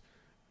comes.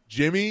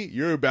 Jimmy,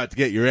 you're about to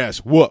get your ass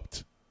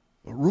whooped.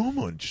 But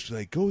Roman just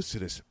goes to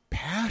this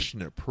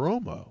passionate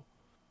promo.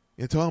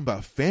 Talking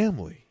about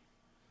family.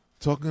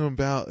 Talking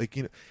about,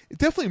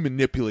 definitely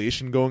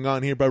manipulation going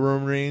on here by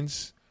Roman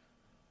Reigns.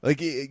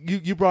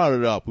 You brought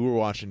it up. We were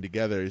watching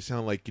together. It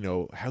sounded like,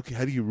 how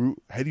do you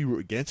root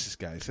against this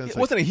guy? It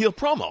wasn't a heel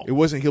promo. It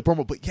wasn't a heel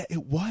promo, but yeah,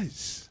 it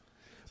was.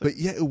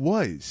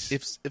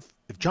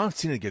 If John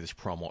Cena gave this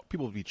promo,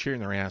 people would be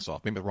cheering their ass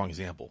off. Maybe the wrong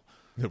example.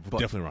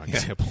 Definitely wrong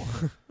example.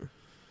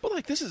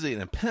 But this is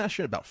an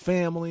passion about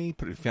family,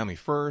 putting family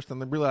first,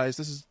 and then realize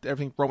this is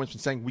everything Roman's been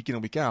saying week in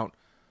and week out.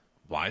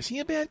 Why is he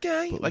a bad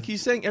guy?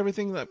 He's saying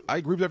everything that I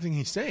agree with everything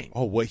he's saying.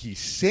 Oh, what he's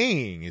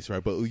saying is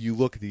right, but you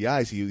look at the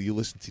eyes, you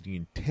listen to the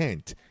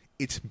intent.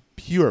 It's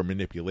pure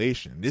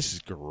manipulation. This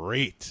is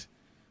great.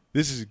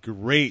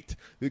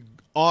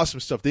 Awesome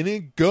stuff. They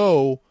didn't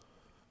go.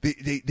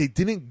 They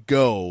didn't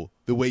go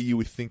the way you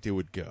would think they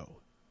would go,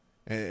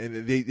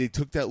 and they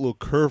took that little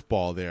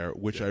curveball there,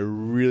 which I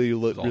really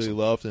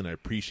loved and I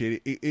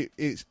appreciate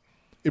it.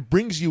 It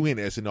brings you in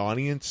as an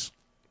audience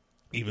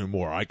even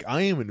more.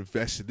 I am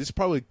invested. This is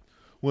probably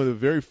one of the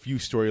very few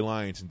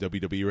storylines in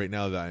WWE right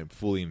now that I am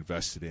fully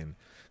invested in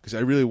because I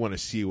really want to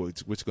see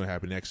what's going to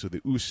happen next with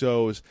the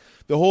Usos.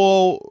 The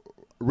whole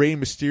Rey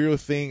Mysterio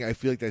thing, I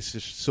feel like that's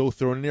just so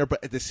thrown in there.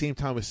 But at the same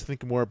time, I was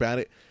thinking more about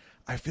it.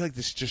 I feel like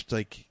this is just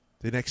the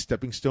next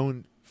stepping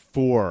stone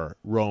for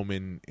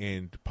Roman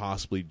and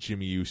possibly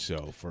Jimmy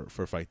Uso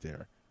for a fight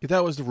there. If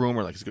that was the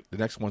rumor, the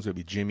next one's going to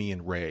be Jimmy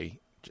and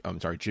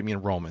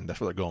Roman.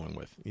 That's what they're going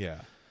with. Yeah.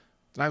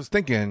 And I was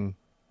thinking,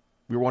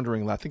 we were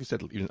wondering, I think you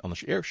said even on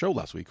the show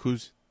last week,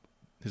 who's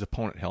his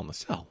opponent Hell in the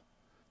Cell.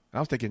 And I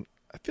was thinking,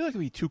 I feel like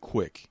it'd be too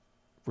quick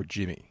for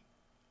Jimmy.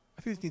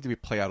 I think it needs to be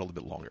played out a little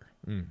bit longer.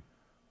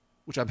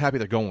 Which I'm happy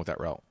they're going with that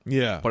route.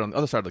 Yeah. But on the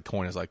other side of the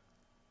coin is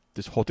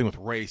this whole thing with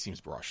Ray seems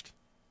brushed.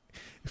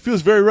 It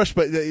feels very rushed,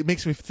 but it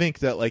makes me think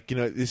that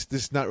this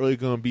is not really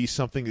going to be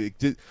something.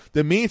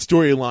 The main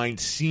storyline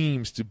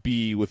seems to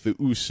be with the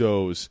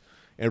Usos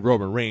and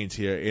Roman Reigns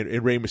here,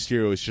 and Rey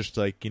Mysterio is just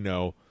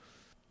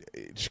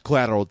just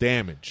collateral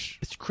damage.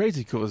 It's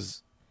crazy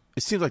because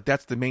it seems like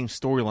that's the main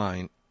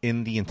storyline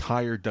in the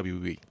entire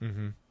WWE.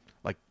 Mm-hmm.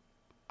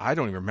 I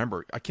don't even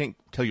remember. I can't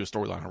tell you a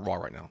storyline on Raw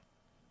right now.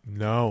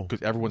 No,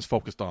 because everyone's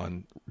focused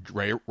on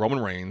Roman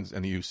Reigns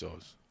and the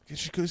Usos.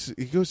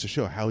 It goes to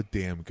show how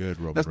damn good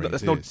Roman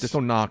Reigns is. There's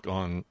no knock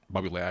on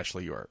Bobby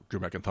Lashley or Drew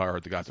McIntyre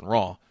or the guys in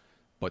Raw,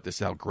 but this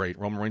is how great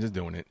Roman Reigns is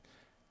doing it.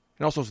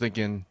 And also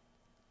thinking,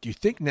 do you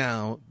think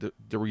now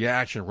the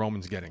reaction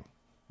Roman's getting,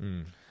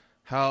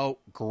 how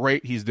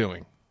great he's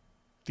doing,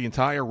 the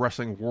entire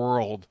wrestling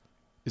world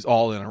is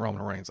all in on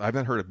Roman Reigns. I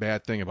haven't heard a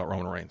bad thing about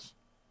Roman Reigns.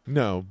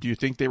 No. Do you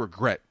think they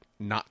regret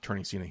not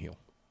turning Cena heel?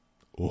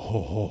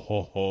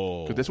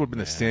 Because this would have been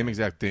the same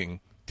exact thing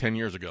 10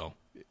 years ago,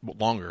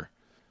 longer.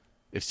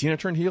 If Cena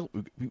turned heel,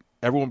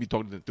 everyone would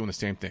be doing the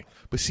same thing.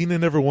 But Cena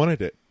never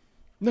wanted it.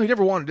 No, he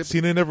never wanted it.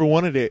 Cena never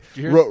wanted it.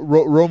 Did you hear-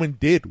 Roman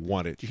did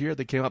want it. Did you hear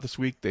they came out this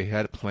week? They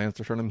had plans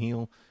to turn him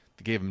heel.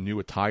 They gave him new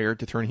attire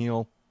to turn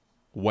heel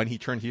when he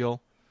turned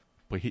heel.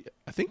 But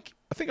I think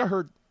I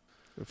heard.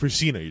 For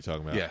Cena, you're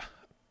talking about. Yeah,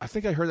 I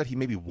think I heard that he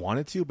maybe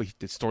wanted to, but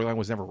the storyline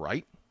was never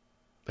right.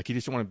 Like he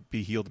just didn't want to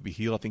be heel to be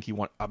heel. I think he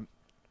I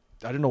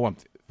don't know if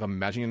I'm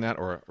imagining that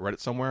or I read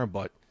it somewhere,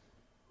 but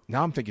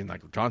now I'm thinking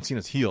like John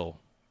Cena's heel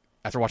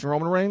after watching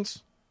Roman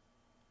Reigns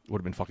would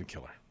have been fucking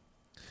killer.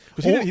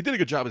 Because he did a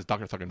good job as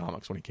Dr.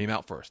 Thugonomics when he came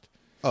out first.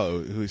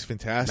 Oh, it was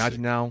fantastic.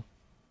 Imagine now,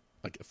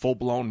 like a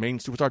full-blown main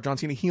superstar John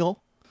Cena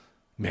heel.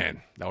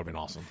 Man, that would have been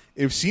awesome.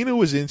 If Cena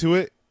was into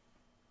it,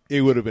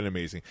 it would have been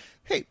amazing.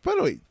 Hey, by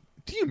the way,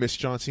 do you miss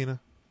John Cena?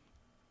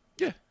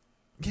 Yeah.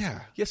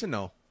 Yeah. Yes and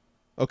no.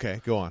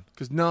 Okay, go on.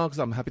 Because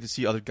I'm happy to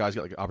see other guys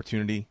get like an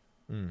opportunity.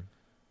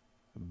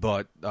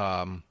 But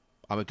I'm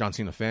a John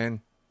Cena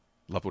fan.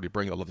 Love what he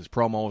brings. I love his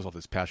promos. Love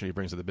his passion he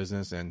brings to the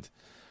business. And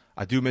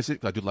I do miss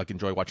it. I do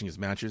enjoy watching his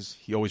matches.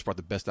 He always brought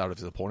the best out of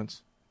his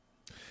opponents.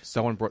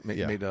 Someone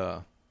made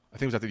I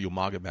think it was after the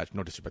Umaga match.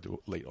 No disrespect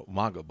to late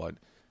Umaga, but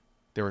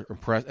they were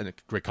impressed. And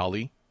Great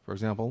Khali, for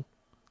example,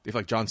 they feel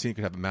like John Cena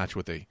could have a match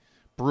with a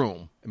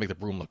broom and make the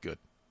broom look good.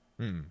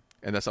 And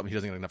that's something he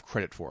doesn't get enough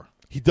credit for.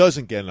 He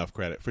doesn't get enough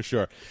credit, for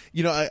sure.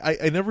 You know,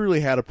 I never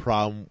really had a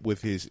problem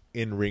with his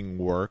in-ring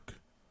work.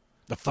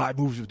 The 5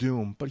 moves of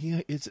doom, but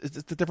it's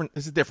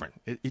different.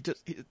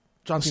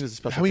 John Cena's a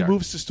special. How many character.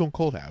 moves does Stone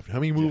Cold have? How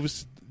many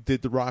moves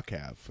did The Rock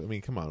have? I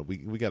mean, come on, we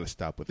got to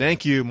stop with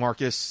Thank you,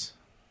 Marcus.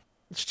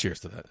 Let's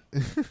cheers to that.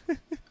 that.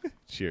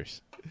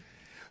 Cheers.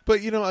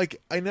 But, you know,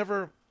 like, I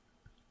never...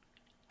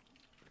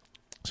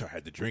 So I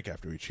had to drink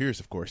after we cheers,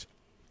 of course.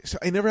 So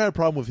I never had a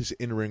problem with his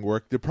in-ring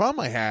work. The problem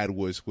I had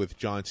was with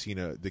John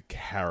Cena, the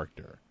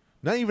character.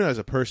 Not even as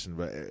a person,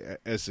 but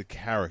as a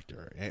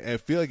character. I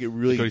feel like it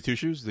really... Goody Two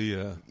Shoes?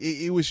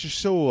 It was just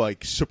so,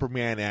 like,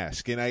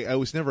 Superman-esque. And I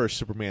was never a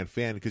Superman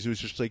fan because it was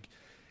just like...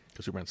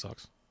 Because Superman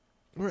sucks.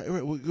 Right,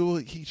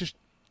 well,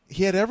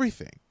 he had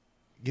everything.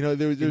 You know,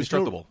 there's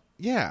Indestructible.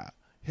 Yeah.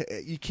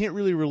 You can't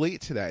really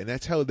relate to that. And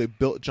that's how they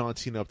built John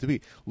Cena up to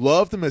be.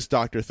 Loved him as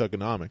Dr.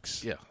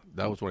 Thugonomics. Yeah,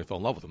 that was when I fell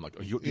in love with him. Like,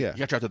 you Yeah.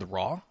 got drafted to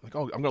Raw? Like,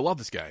 oh, I'm going to love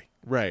this guy.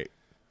 Right.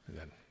 And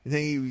then, And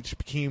then he just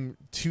became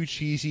too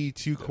cheesy,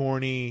 too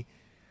corny.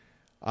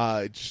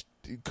 Just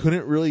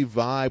couldn't really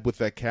vibe with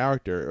that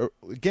character.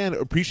 Again,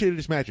 appreciated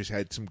his matches.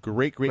 Had some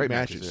great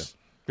matches.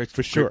 yeah.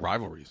 For sure. Great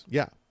rivalries.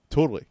 Yeah,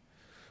 totally.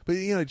 But,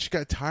 you know, just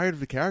got tired of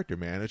the character,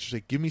 man. It's just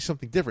like, give me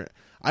something different.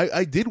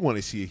 I did want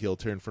to see a heel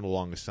turn for the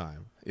longest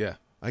time. Yeah.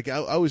 Like,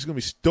 I was going to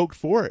be stoked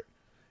for it.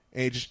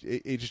 And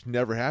it just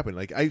never happened.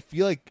 Like, I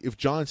feel like if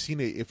John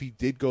Cena, if he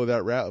did go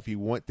that route, if he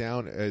went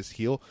down as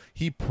heel,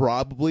 he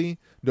probably,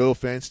 no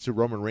offense to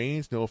Roman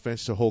Reigns, no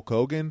offense to Hulk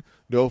Hogan,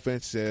 no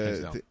offense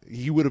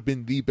he would have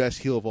been the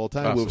best heel of all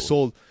time.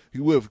 He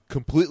would have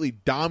completely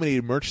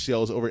dominated merch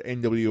sales over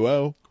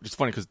NWO. Which is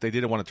funny because they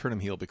didn't want to turn him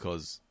heel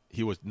because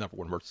he was the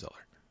 #1 merch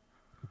seller.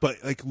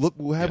 But, like, look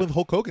what happened with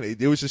Hulk Hogan.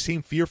 There was the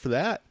same fear for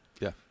that.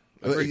 Yeah.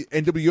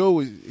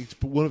 NWO is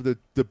one of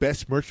the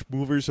best merch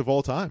movers of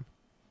all time.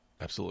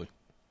 Absolutely.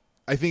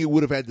 I think it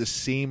would have had the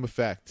same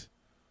effect.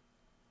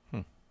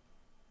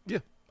 Yeah,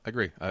 I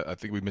agree. I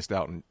think we missed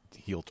out on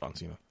heel John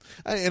Cena.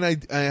 I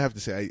have to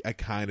say, I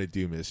kind of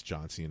do miss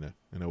John Cena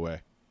in a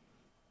way.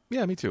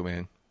 Yeah, me too,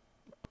 man.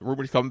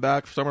 Rumored he's coming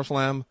back for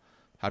SummerSlam.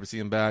 Happy to see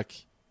him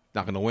back.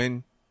 Not going to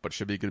win, but it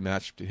should be a good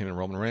match to him and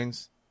Roman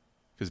Reigns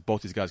because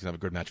both these guys can have a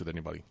good match with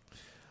anybody.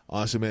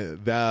 Awesome,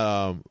 man.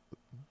 That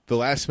the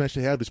last match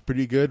they had was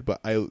pretty good,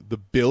 but the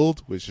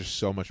build was just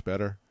so much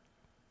better.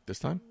 This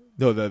time?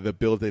 No, the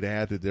build they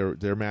had,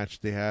 their match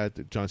they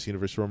had, John Cena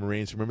versus Roman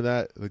Reigns. Remember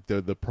that? Like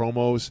the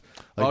promos.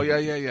 Like, oh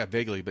yeah,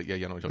 vaguely, but yeah,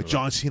 you know what you're talking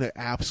John Cena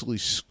absolutely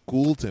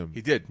schooled him.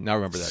 He did. Now I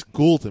remember that.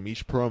 Schooled him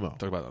each promo. I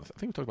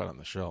think we talked about it on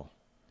the show.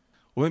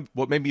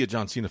 What made me a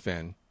John Cena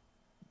fan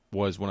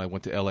was when I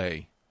went to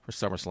L.A. for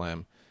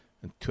SummerSlam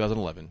in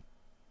 2011.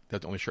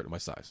 That's the only shirt in my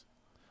size.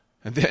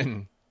 And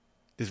then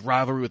this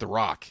rivalry with The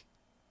Rock.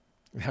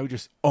 And how he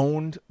just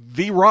owned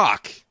The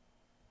Rock.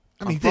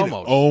 I mean, he didn't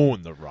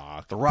own The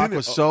Rock. The Rock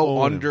was so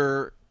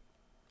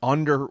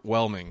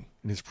underwhelming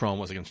in his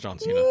promos against John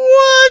Cena.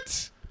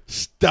 What?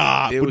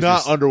 Stop. It was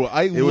not underwhelming.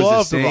 I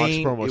love The Rock's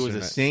promos. It was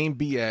the same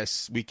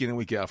BS week in and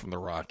week out from The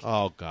Rock.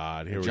 Oh,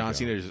 God. Here we go. John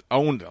Cena just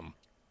owned him.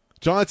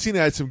 John Cena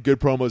had some good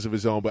promos of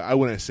his own, but I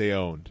wouldn't say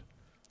owned.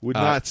 Would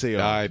not say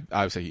owned.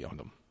 I would say he owned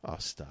them. Oh,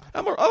 stop.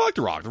 I like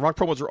The Rock. The Rock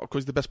promos are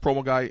because he's the best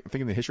promo guy, I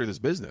think, in the history of this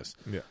business.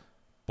 Yeah.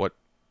 But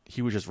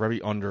he was just very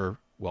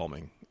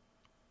underwhelming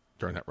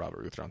during that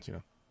rivalry with John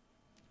Cena.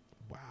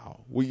 Wow.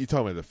 What are you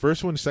talking about? The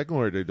first one, the second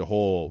one, or the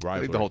whole rivalry? I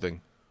think the whole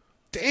thing.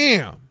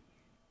 Damn.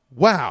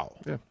 Wow.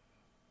 Yeah.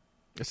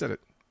 I said it.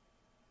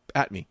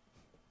 At me.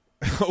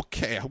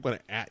 Okay, I'm going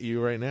to at you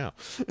right now.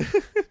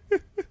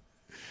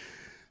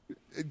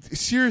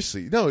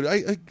 Seriously. No,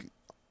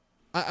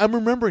 I'm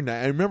remembering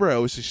that. I remember I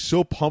was just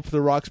so pumped for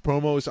The Rock's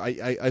promos.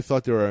 I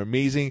thought they were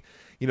amazing.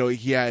 You know,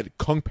 he had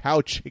Kung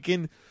Pao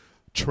Chicken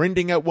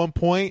trending at one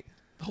point.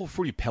 The whole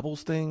Fruity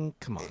Pebbles thing,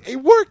 come on. It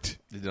worked.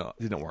 It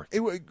didn't work.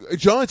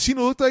 John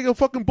Cena looked like a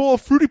fucking bowl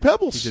of Fruity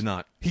Pebbles. He did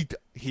not.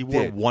 He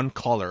Wore did. one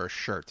color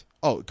shirt.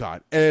 Oh,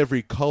 God.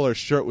 Every color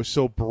shirt was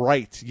so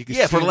bright. You could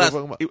Yeah, see for the last...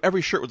 it.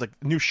 Every shirt was like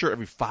a new shirt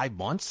every 5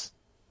 months.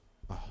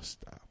 Oh,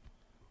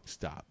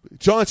 stop.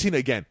 John Cena,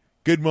 again,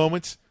 good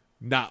moments,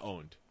 not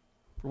owned.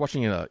 We're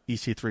watching an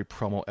EC3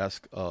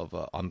 promo-esque of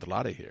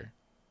Andrade here.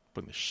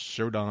 Putting the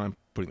shirt on,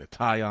 putting the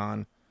tie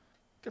on.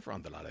 Good for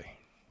Andrade.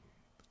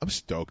 I'm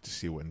stoked to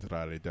see what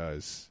Andrade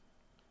does.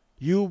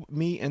 You,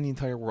 me, and the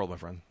entire world, my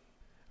friend.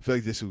 I feel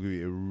like this would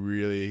be a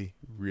really,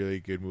 really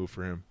good move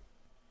for him.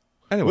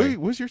 Anyway,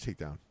 what was your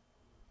takedown?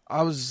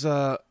 it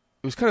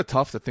was kind of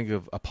tough to think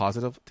of a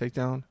positive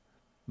takedown,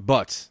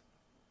 but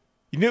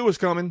you knew it was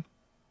coming.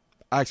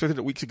 I expected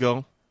it weeks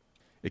ago.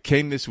 It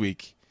came this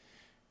week.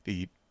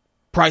 The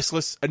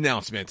priceless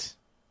announcement,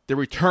 the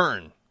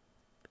return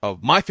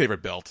of my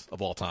favorite belt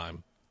of all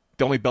time,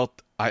 the only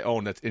belt I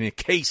own that's in a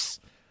case.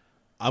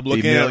 I'm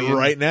looking at it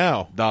right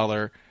now.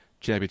 $1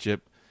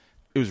 championship.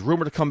 It was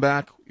rumored to come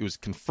back. It was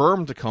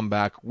confirmed to come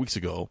back weeks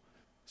ago.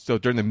 So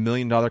during the $1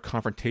 million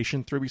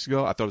confrontation 3 weeks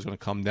ago, I thought it was going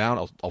to come down.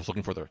 I was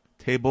looking for the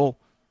table.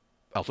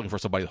 I was looking for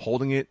somebody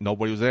holding it.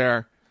 Nobody was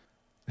there.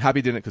 Happy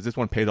it didn't, because this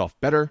one paid off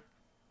better.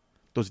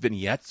 Those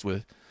vignettes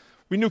we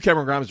knew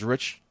Cameron Grimes was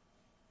rich.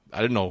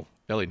 I didn't know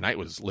LA Knight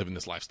was living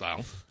this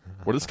lifestyle.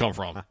 Where did this come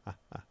from?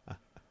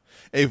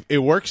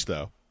 It works,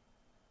 though.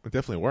 It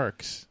definitely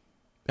works.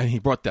 And he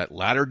brought that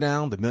ladder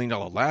down, the $1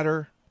 million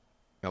ladder.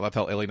 I love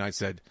how LA Knight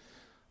said,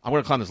 I'm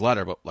going to climb this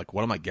ladder, but like,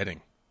 what am I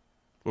getting?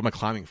 What am I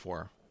climbing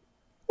for?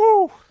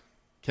 Woo!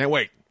 Can't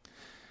wait.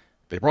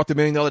 They brought the $1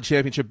 million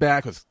championship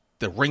back with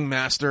the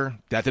ringmaster.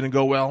 That didn't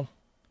go well.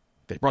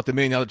 They brought the $1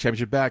 million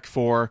championship back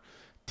for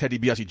Ted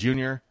DiBiase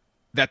Jr.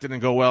 That didn't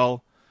go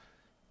well.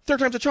 Third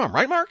time's a charm,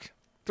 right, Mark?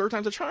 Third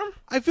time's a charm?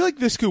 I feel like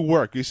this could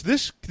work.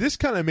 This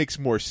kind of makes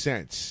more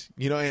sense.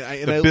 You know,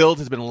 The build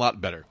has been a lot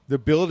better. The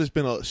build has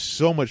been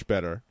so much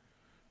better,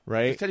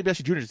 right? Ted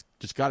DiBiase Jr.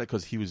 just got it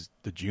because he was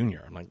the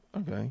junior. I'm like,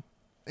 okay.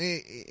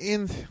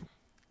 And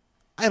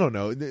I don't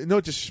know.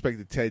 No disrespect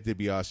to Ted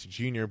DiBiase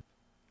Jr.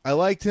 I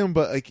liked him,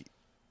 but like,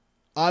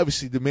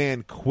 obviously the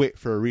man quit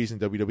for a reason.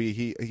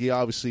 WWE. He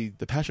obviously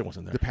The passion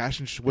wasn't there. the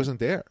passion just wasn't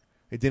there.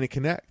 It didn't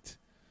connect.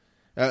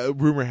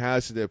 Rumor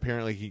has it that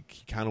apparently he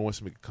kind of wants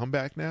to make a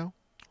comeback now.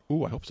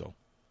 Ooh, I hope so.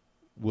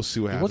 We'll see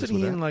what happens. Wasn't he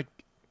with in that. like?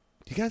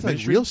 He got into like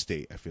ministry? real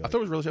estate? I feel. I thought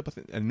it was real estate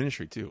and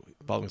ministry too.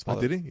 Following his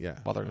father. Did he? Yeah.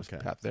 Following his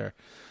Okay. path there.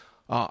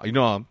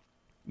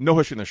 No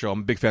history in the show.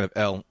 I'm a big fan of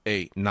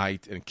LA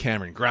Knight, and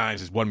Cameron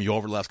Grimes has won me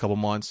over the last couple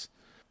months.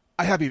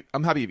 I'm happy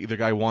if either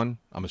guy won.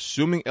 I'm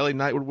assuming LA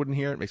Knight would win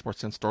here. It makes more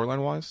sense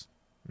storyline wise.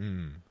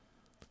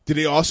 Did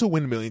he also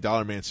win $1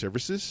 Million Man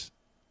Services?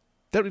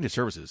 They don't need the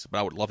services, but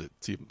I would love to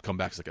see him come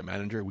back as like a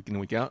manager week in and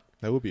week out.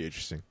 That would be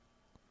interesting.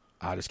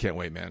 I just can't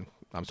wait, man.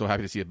 I'm so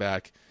happy to see it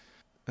back.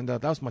 And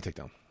that was my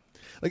takedown.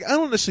 Like, I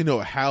don't necessarily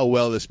know how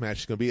well this match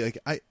is going to be. Like,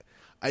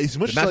 as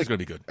much The match as is gonna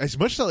be good. As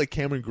much as I like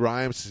Cameron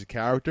Grimes as a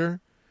character,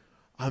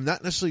 I'm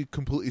not necessarily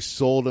completely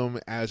sold him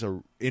as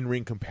a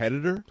in-ring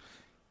competitor.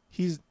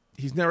 He's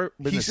never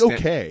been He's the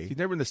okay. He's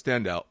never been the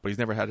standout, but he's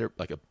never had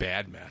like a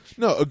bad match.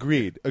 No,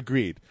 agreed.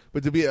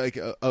 But to be like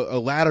a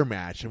ladder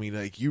match, I mean,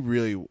 like, you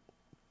really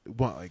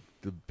want like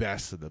the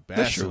best of the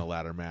That's best in true. a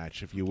ladder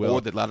match, if you will.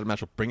 Or the ladder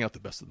match will bring out the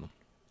best of them.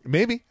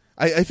 Maybe.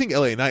 I think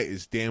LA Knight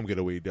is damn good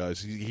at what he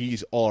does.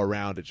 He's all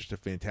around it, just a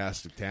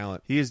fantastic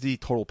talent. He is the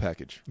total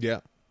package. Yeah.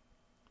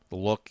 The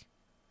look,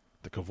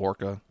 the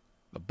Kavorka,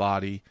 the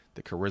body,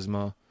 the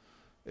charisma.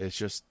 It's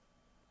just,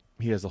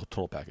 he has the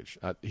total package.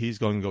 He's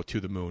going to go to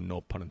the moon,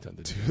 no pun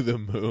intended. To the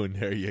moon.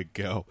 There you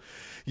go.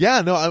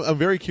 Yeah, no, I'm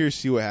very curious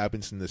to see what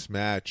happens in this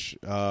match.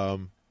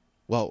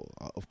 Well,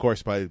 of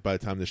course, by the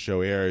time the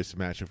show airs, the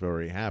match have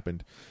already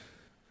happened.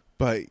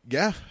 But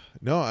yeah,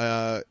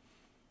 no,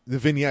 the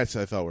vignettes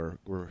I thought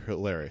were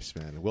hilarious,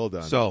 man. Well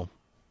done. So,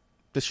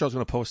 this show's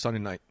going to post Sunday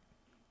night.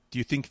 Do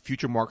you think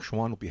future Mark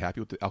Schwann will be happy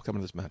with the outcome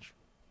of this match?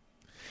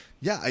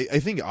 yeah, I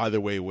think either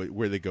way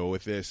where they go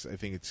with this, I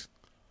think it's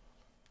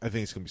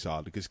going to be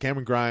solid because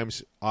Cameron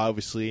Grimes,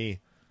 obviously.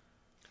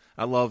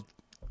 I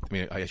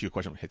asked you a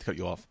question. I hate to cut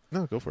you off.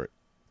 No, go for it.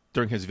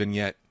 During his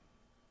vignette,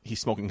 he's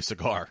smoking a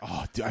cigar.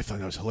 Oh, dude, I thought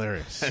that was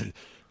hilarious. And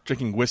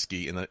drinking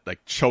whiskey and like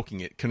choking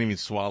it. Couldn't even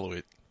swallow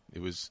it.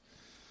 It was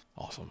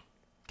awesome.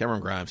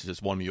 Cameron Grimes has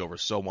just won me over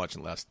so much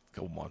in the last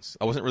couple months.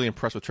 I wasn't really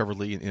impressed with Trevor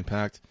Lee in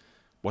Impact.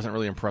 Wasn't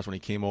really impressed when he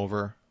came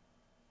over.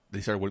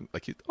 They started winning,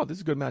 like, this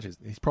is a good match.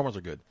 His promos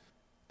are good.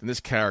 And this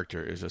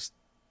character is just,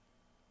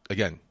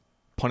 again,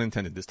 pun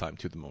intended this time,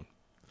 to the moon.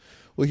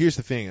 Well, here's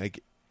the thing.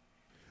 Like,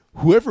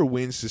 whoever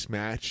wins this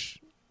match,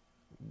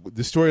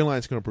 the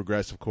storyline's going to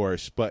progress, of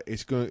course, but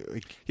it's going to...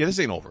 Like, Yeah, this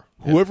ain't over.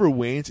 whoever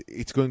wins,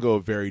 it's going to go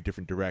a very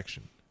different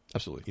direction.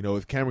 Absolutely. You know,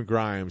 with Cameron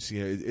Grimes,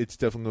 it's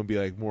definitely going to be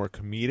like more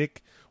comedic,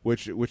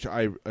 which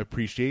I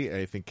appreciate.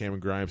 I think Cameron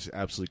Grimes is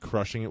absolutely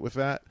crushing it with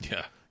that.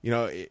 Yeah. You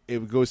know, if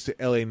it goes to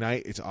LA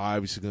Knight, it's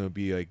obviously going to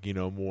be like,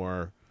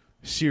 more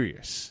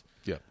serious.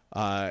 Yeah.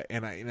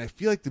 And I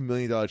feel like the $1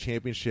 Million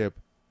Championship,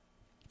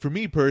 for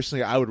me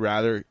personally, I would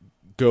rather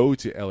go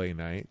to LA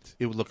Knight.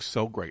 It would look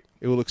so great.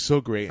 It would look so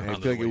great, and I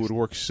Around feel like the it would waist.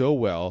 work so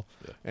well.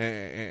 Yeah.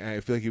 And I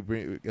feel like he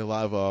bring a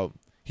lot of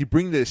he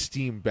bring the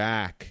esteem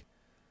back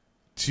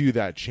to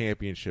that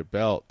championship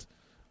belt.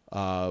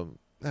 I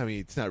mean,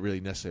 it's not really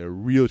necessarily a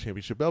real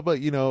championship belt,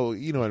 but you know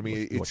what I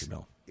mean. What you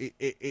know.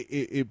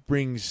 It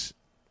brings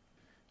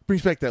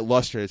back that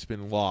luster that's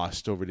been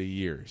lost over the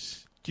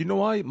years. Do you know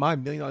why my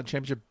 $1 million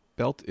championship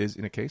belt is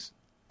in a case?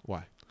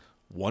 Why?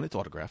 One, it's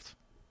autographed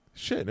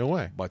Shit, no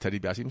way. by Teddy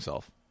Bassie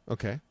himself.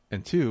 Okay.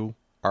 And two,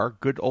 our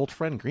good old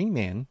friend Green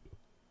Man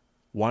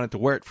wanted to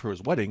wear it for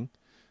his wedding,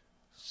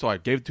 so I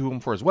gave it to him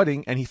for his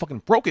wedding, and he fucking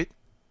broke it.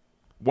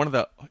 One of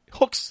the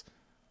hooks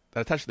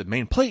that attached to the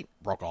main plate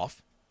broke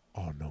off.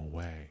 Oh, no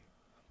way.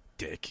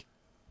 Dick.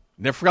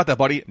 Never forgot that,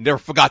 buddy. Never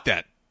forgot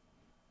that.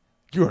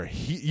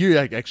 You're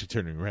like actually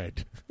turning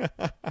red.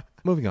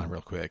 Moving on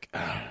real quick.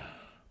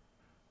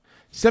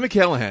 Sami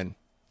Callihan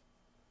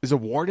is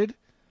awarded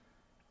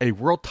a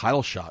world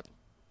title shot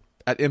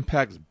at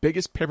Impact's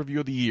biggest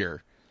pay-per-view of the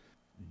year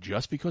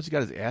just because he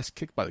got his ass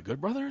kicked by the Good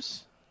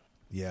Brothers?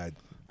 Yeah,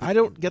 I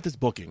don't get this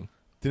booking.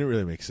 didn't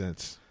really make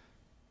sense.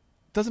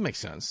 Doesn't make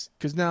sense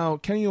because now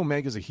Kenny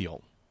Omega's a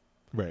heel.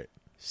 Right.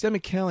 Sami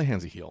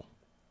Callihan's a heel.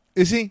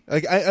 Is he?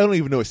 Like I don't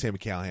even know what Sami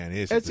Callihan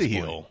is. at It's a this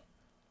heel. point.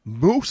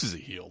 Moose is a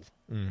heel.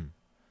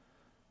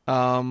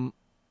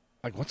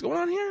 Like what's going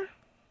on here?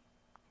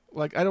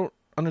 Like I don't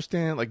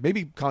understand. Like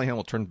maybe Callihan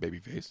will turn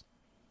babyface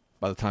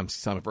by the time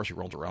Slammiversary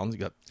rolls around. You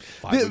got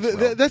 5 weeks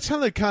around. That's how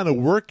they're kind of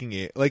working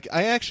it. Like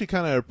I actually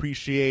kind of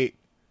appreciate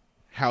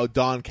how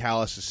Don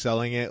Callis is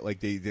selling it. Like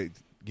they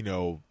you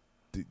know,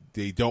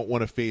 they don't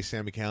want to face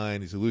Sami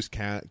Callihan. He's a loose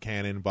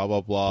cannon. Blah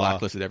blah blah.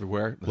 Blacklisted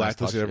everywhere.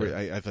 Blacklisted Nice touch,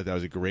 every. yeah. I thought that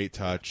was a great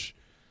touch.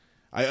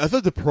 I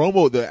thought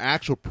the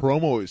actual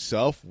promo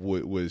itself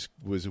was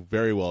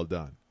very well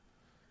done.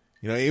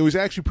 You know, it was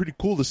actually pretty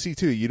cool to see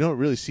too. You don't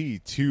really see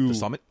two The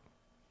Summit.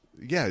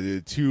 yeah,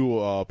 the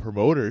two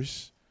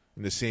promoters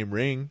in the same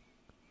ring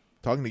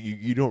talking to you.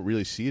 You don't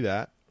really see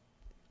that.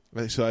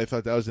 So I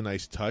thought that was a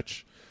nice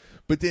touch.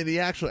 But then the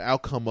actual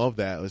outcome of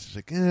that was just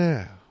like,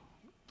 Yeah,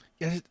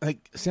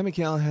 like Sami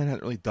Callihan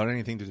hadn't really done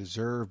anything to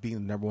deserve being the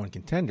number one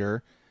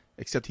contender,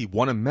 except he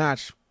won a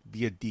match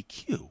via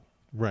DQ.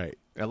 right.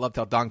 And I loved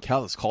how Don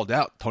Callis called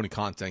out Tony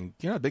Khan saying,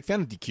 "You're not a big fan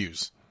of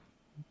DQs."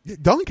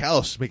 Don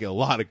Callis is making a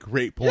lot of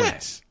great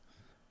points.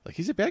 Like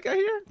he's a bad guy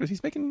here because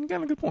he's making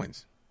kind of good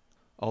points.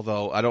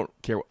 Although I don't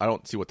care. I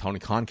don't see what Tony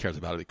Khan cares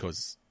about it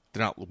because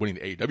they're not winning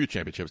the AEW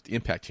championship, it's the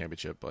Impact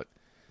championship. But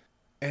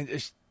and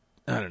it's,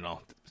 I don't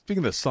know. Speaking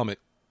of the Summit,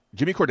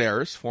 Jimmy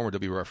Corderas, former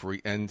W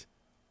referee, and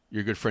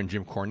your good friend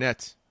Jim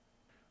Cornette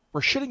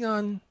were shitting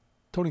on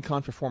Tony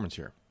Khan's performance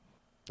here.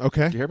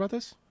 Okay. Did you hear about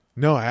this?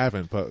 No, I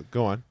haven't, but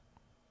go on.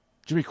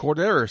 Jimmy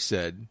Corderas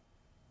said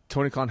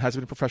Tony Khan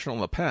hasn't been professional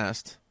in the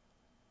past.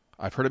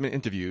 I've heard him in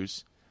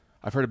interviews.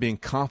 I've heard him being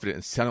confident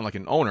and sounding like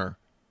an owner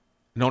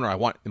I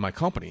want in my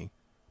company.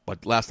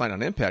 But last night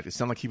on Impact, it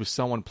sounded like he was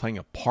someone playing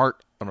a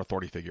part of an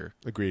authority figure.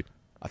 Agreed.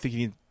 I think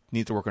he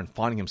needs to work on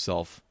finding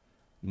himself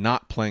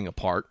not playing a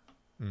part.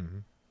 Mm-hmm.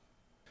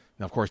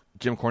 Now, of course,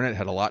 Jim Cornette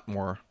had a lot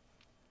more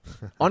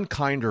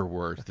unkinder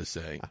words to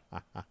say.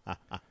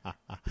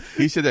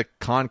 He said that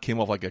Khan came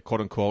off like a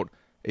quote-unquote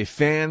a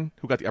fan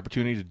who got the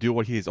opportunity to do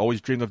what he has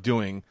always dreamed of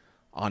doing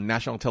on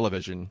national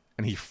television,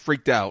 and he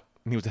freaked out,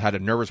 and he had a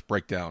nervous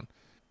breakdown.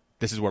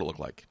 This is what it looked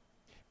like.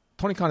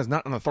 Tony Khan is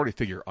not an authority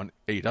figure on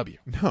AEW.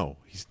 No,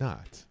 he's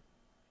not.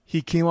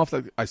 He came off,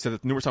 like I said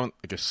it numerous times,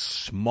 like a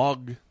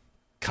smug,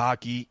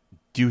 cocky,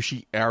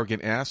 douchey,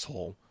 arrogant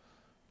asshole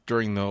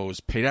during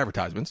those paid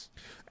advertisements.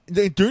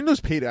 During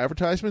those paid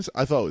advertisements,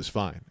 I thought it was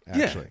fine,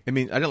 actually. Yeah. I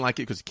mean, I didn't like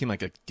it because he came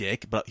like a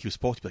dick, but he was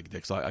supposed to be like a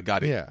dick, so I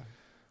got it. Yeah.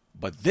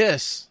 But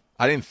this,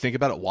 I didn't think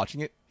about it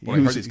watching it. When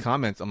He I was- heard these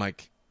comments, I'm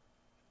like,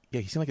 yeah,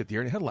 he seemed like a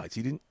deer in the headlights.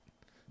 He didn't.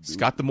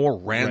 Scott D'Amore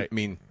ran, Right. I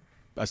mean,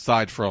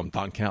 aside from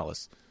Don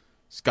Callis,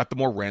 Scott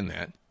D'Amore ran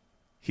that.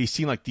 He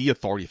seemed like the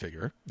authority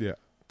figure. Yeah.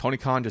 Tony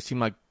Khan just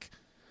seemed like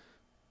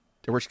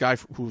a rich guy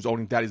who was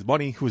owning daddy's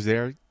money, who was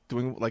there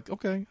doing, like,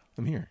 okay,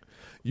 I'm here.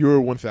 You were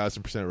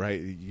 1,000% right.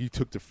 You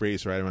took the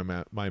phrase right out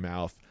of my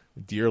mouth.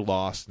 Deer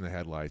lost in the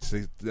headlights.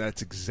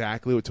 That's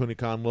exactly what Tony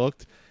Khan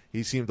looked.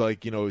 He seemed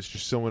like, it was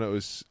just someone that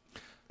was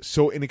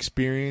so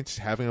inexperienced,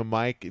 having a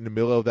mic in the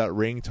middle of that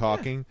ring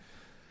talking.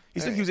 He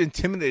said he was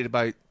intimidated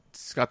by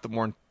Scott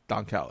D'Amore and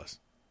Don Callis.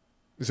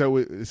 Is that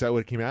what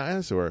it came out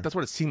as? Or That's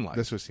what it seemed like.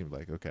 That's what it seemed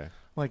like. Okay.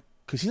 Like,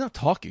 because he's not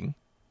talking.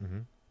 Mm-hmm.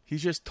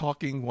 He's just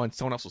talking when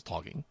someone else was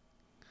talking.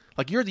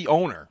 Like, you're the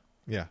owner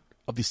Yeah.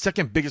 of the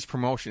second biggest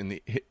promotion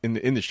in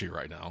the industry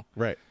right now.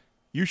 Right.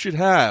 You should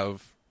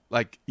have,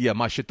 like, yeah,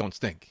 my shit don't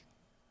stink.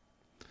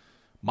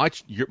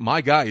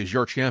 My guy is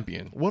your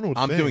champion. One would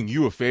I'm think. doing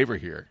you a favor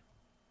here.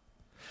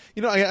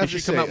 I He have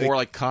should to come say, out more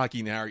like cocky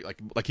and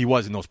arrogant, like he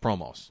was in those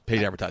promos,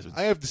 paid advertisements.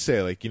 I have to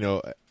say,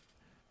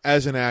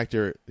 as an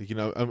actor,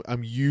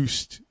 I'm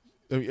used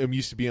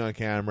to being on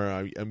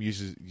camera. I'm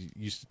used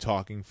to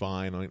talking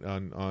fine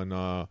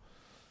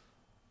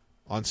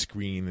on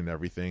screen and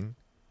everything.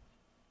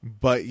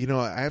 But,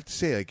 I have to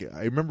say, like,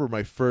 I remember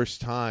my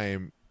first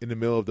time in the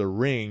middle of the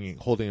ring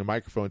holding a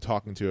microphone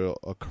talking to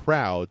a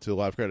crowd, to a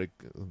live crowd,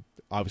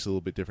 obviously a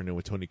little bit different than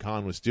what Tony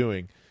Khan was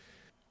doing.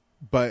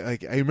 But,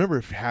 like, I remember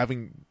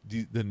having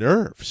the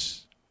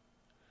nerves.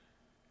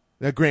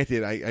 Now,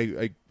 granted,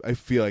 I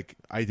feel like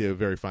I did a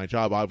very fine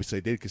job. Obviously,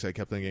 I did because I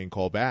kept on getting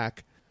called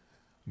back.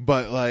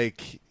 But,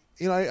 like,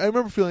 I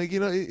remember feeling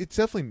like, it's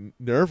definitely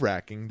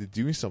nerve-wracking to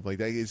do something like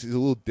that. It's a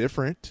little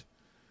different.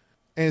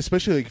 And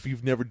especially like if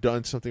you've never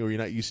done something or you're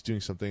not used to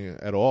doing something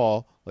at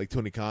all, like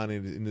Tony Khan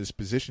in this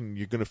position,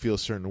 you're going to feel a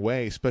certain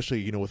way,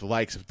 especially, with the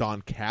likes of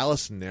Don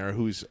Callis in there,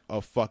 who's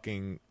a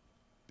fucking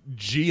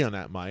G on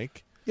that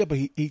mic. Yeah, but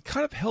he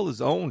kind of held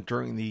his own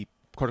during the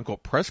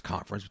quote-unquote press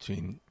conference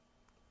between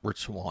Rich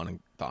Swann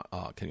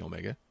and Kenny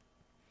Omega.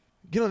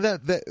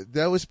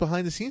 That was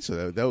behind the scenes,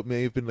 so that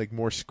may have been like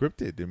more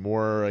scripted and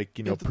more like,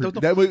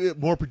 that would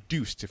more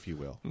produced, if you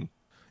will.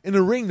 In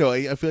the ring, though,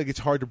 I feel like it's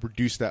hard to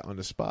produce that on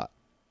the spot.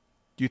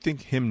 Do you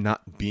think him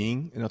not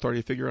being an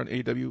authority figure on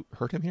AEW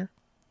hurt him here?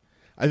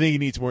 I think he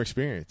needs more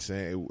experience.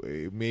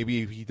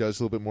 Maybe if he does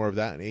a little bit more of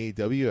that in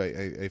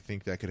AEW, I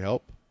think that could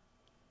help.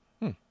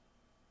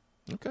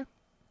 Okay.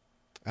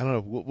 I don't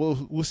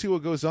know. We'll see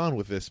what goes on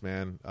with this,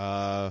 man.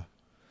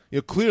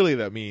 Clearly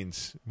that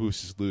means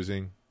Moose is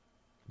losing.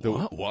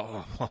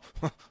 What?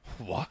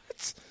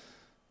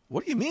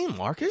 What do you mean,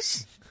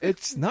 Marcus?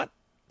 It's not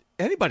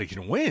anybody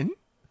can win.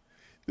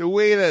 The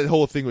way that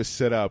whole thing was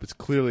set up, it's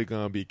clearly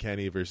going to be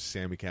Kenny versus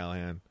Sami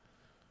Callihan.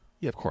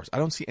 Yeah, of course. I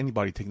don't see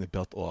anybody taking the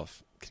belt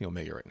off Kenny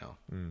Omega right now.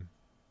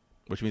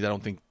 Which means I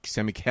don't think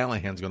Sami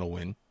Callihan's going to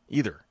win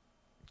either.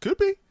 Could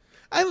be.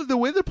 The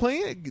way they're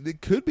playing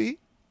it could be.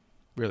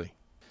 Really?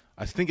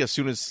 I think as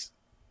soon as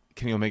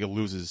Kenny Omega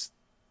loses,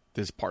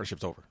 this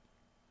partnership's over.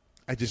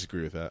 I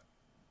disagree with that.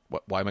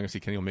 Why am I going to see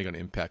Kenny Omega on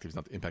Impact if he's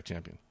not the Impact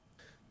champion?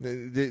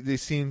 They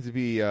seem to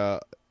be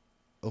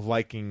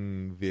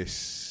liking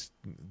this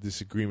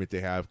agreement they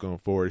have going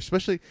forward.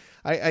 Especially,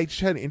 I just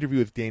had an interview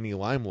with Danny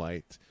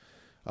Limelight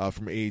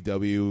from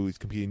AEW. He's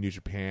competing in New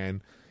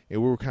Japan,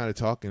 and we were kind of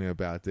talking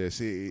about this.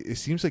 It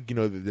seems like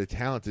the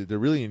talent, they're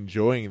really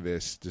enjoying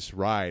this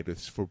ride,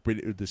 this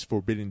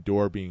forbidden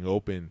door being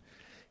open,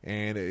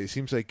 and it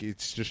seems like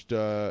it's just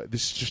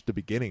this is just the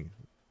beginning.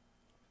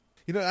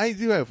 I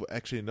do have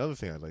actually another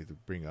thing I'd like to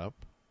bring up.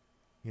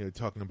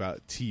 Talking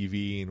about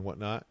TV and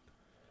whatnot.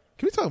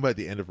 Can we talk about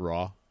the end of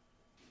Raw?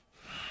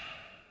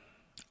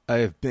 I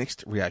have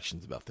mixed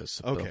reactions about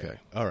this. Okay.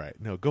 All right.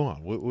 No, go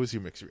on. What was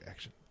your mixed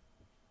reaction?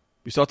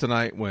 We saw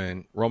tonight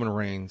when Roman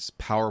Reigns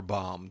power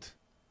bombed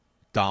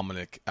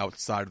Dominic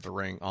outside of the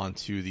ring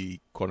onto the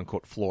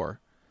quote-unquote floor.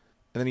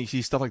 And then you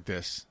see stuff like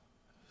this.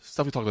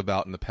 Stuff we talked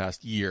about in the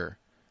past year.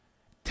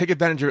 Take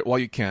advantage of it while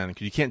you can,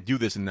 because you can't do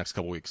this in the next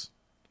couple weeks.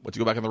 Once you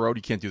go back on the road,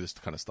 you can't do this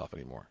kind of stuff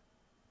anymore.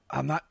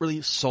 I'm not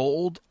really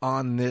sold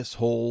on this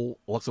whole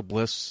Alexa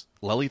Bliss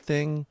Lely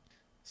thing.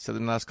 Said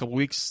in the last couple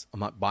weeks, I'm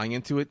not buying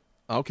into it.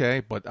 Okay,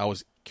 but I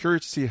was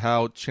curious to see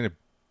how Shayna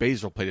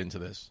Baszler played into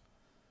this.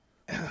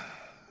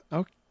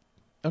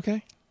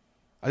 Okay.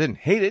 I didn't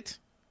hate it.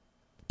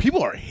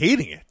 People are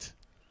hating it.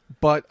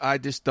 But I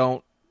just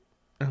don't...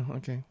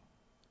 Okay.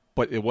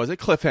 But it was a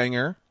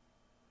cliffhanger.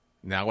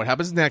 Now what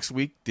happens next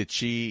week? Did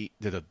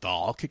a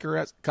doll kick her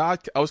ass? God,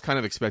 I was kind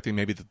of expecting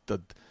maybe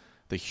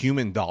the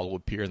human doll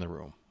would appear in the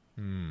room.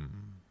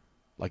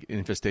 Like an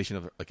infestation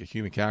of like a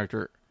human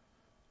character.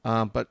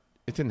 But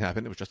it didn't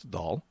happen. It was just a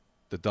doll.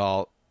 The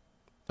doll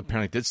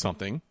apparently did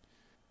something,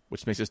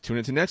 which makes us tune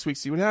into next week,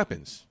 see what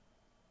happens.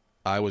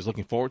 I was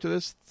looking forward to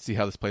this, see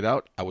how this played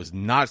out. I was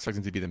not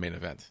expecting to be the main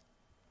event.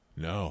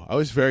 No, I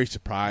was very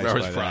surprised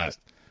by that.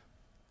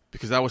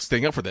 Because I was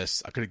staying up for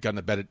this. I could have gotten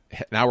to bed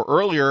an hour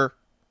earlier.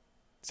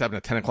 It's happening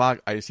at 10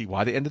 o'clock. I see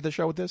why they ended the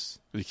show with this.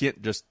 You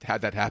can't just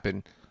have that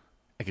happen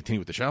and continue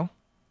with the show.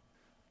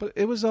 But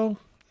it was, it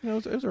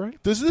was all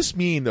right. Does this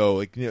mean, though,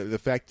 like, the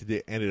fact that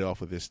they ended off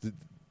with this,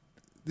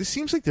 this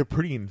seems like they're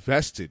pretty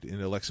invested in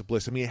Alexa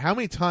Bliss. I mean, how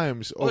many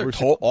times all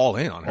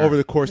in on her over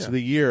the course of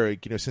the year,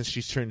 since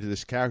she's turned to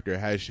this character,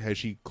 has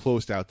she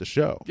closed out the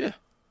show? Yeah.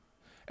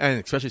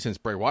 And especially since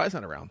Bray Wyatt's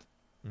not around.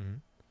 Mm-hmm.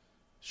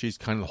 She's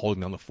kind of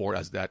holding down the fort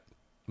as that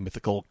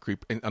mythical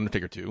creep, and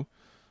Undertaker too.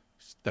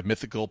 That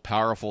mythical,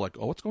 powerful, like,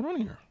 oh, what's going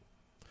on here?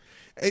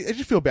 I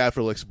just feel bad for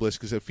Alexa Bliss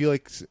because I feel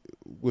like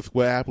with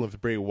what happened with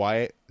Bray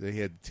Wyatt, that he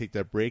had to take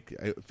that break.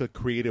 I feel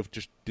creative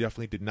just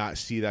definitely did not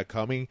see that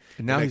coming.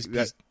 And now he's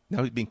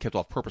being kept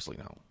off purposely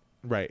now.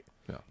 Right.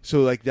 Yeah.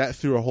 So like that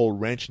threw a whole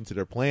wrench into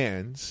their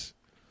plans.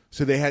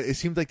 So it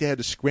seemed like they had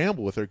to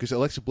scramble with her because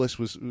Alexa Bliss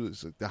was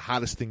the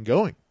hottest thing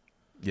going.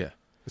 Yeah.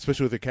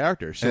 Especially with her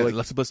character. So and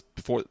Alexa Bliss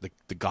before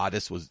the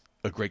goddess was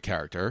a great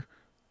character.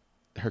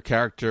 Her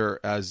character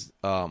as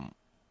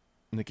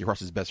Nikki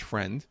Cross's best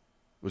friend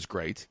was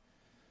great.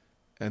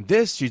 And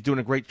this, she's doing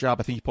a great job.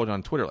 I think he put it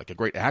on Twitter, like a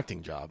great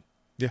acting job.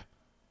 Yeah.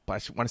 But I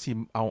just want to see,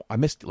 I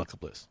missed Alexa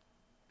Bliss.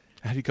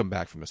 How do you come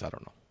back from this? I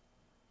don't know.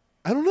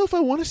 I don't know if I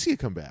want to see it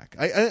come back.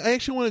 I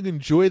actually want to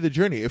enjoy the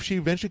journey. If she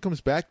eventually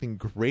comes back, then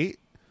great.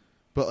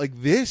 But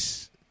like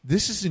this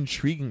is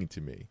intriguing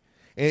to me.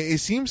 And it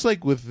seems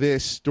like with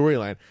this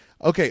storyline,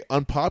 okay,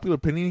 unpopular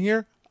opinion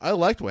here, I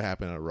liked what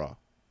happened at Raw.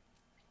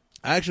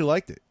 I actually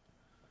liked it.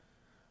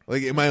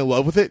 Like, am I in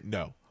love with it?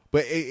 No.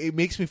 But it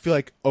makes me feel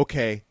like,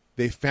 okay,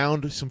 they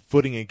found some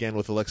footing again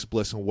with Alexa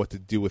Bliss and what to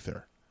do with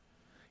her.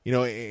 You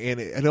know,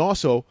 and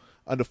also,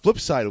 on the flip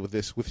side of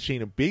this, with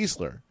Shayna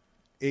Baszler,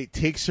 it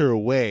takes her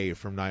away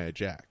from Nia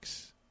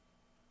Jax.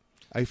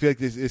 I feel like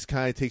this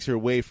kind of takes her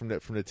away from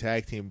the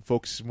tag team,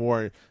 focuses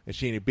more on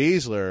Shayna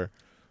Baszler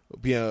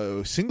being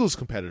a singles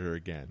competitor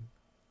again.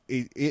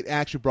 It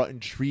actually brought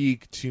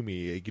intrigue to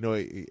me. You know,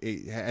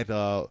 it had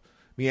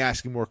me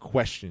asking more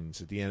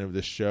questions at the end of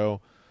this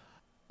show.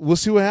 We'll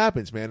see what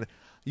happens, man.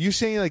 You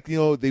saying, like, you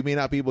know, they may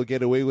not be able to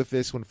get away with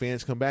this when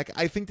fans come back.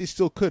 I think they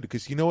still could,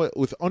 because you know what?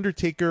 With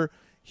Undertaker,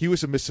 he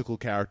was a mystical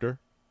character,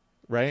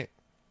 right?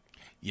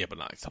 Yeah, but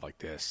not stuff like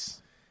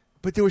this.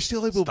 But they were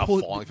still able Stuff to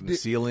pull falling from the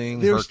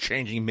ceiling, her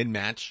changing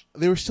mid-match.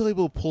 They were still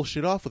able to pull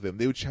shit off with him.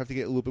 They would just have to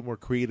get a little bit more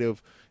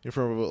creative in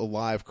front of a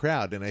live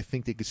crowd, and I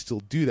think they could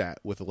still do that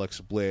with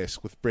Alexa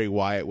Bliss, with Bray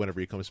Wyatt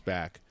whenever he comes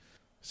back.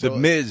 So The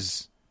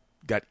Miz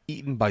got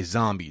eaten by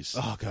zombies.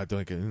 Oh, God,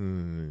 don't get...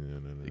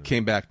 No. It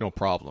came back, no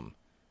problem.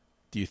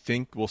 Do you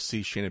think we'll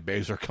see Shayna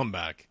Baszler come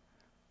back?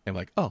 And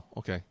like, oh,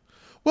 okay.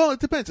 Well, it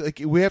depends.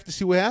 Like, we have to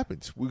see what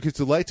happens. Because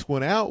the lights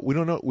went out. We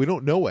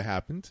don't know what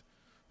happened.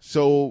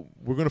 So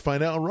we're going to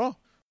find out on Raw.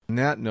 On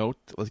that note,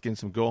 let's get in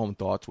some go-home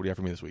thoughts. What do you have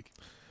for me this week?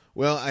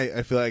 Well,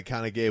 I feel like I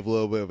kind of gave a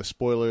little bit of a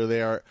spoiler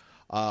there.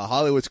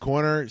 Hollywood's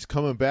Corner is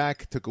coming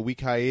back. Took a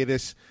week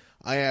hiatus.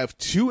 I have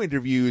 2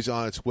 interviews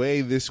on its way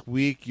this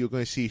week. You're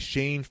going to see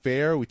Shane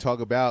Fair. We talk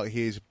about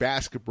his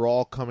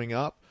basketball coming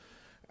up.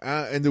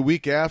 And the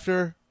week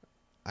after,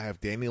 I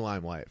have Danny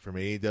Limelight from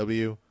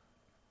AEW.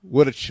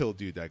 What a chill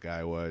dude that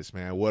guy was,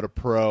 man. What a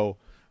pro.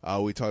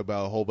 We talk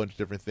about a whole bunch of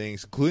different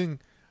things, including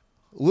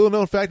a little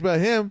known fact about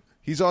him.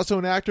 He's also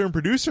an actor and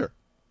producer.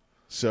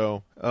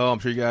 So, I'm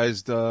sure you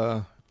guys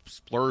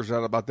splurged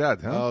out about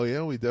that, huh? Oh,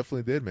 yeah, we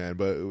definitely did, man.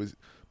 But it was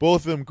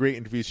both of them great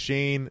interviews.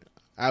 Shane,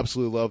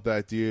 absolutely loved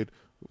that dude.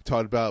 We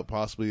talked about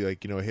possibly,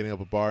 like, you know, hitting up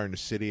a bar in the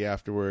city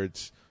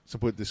afterwards.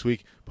 Some point this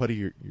week. Putty,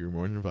 you're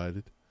more than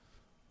invited.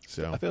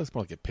 So I feel it's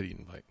more like a pity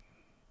invite.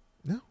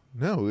 No.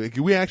 Like,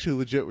 we actually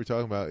legit were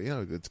talking about, you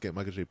know, let's get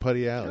Michael J.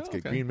 Putty out. Let's get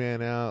okay. Green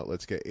Man out.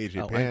 Let's get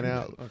AJ Pan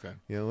out. Okay.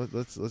 You know,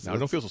 let's. Now,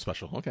 don't feel so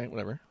special. Okay,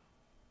 whatever.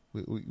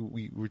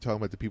 We were talking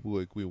about the people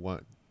like we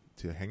want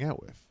to hang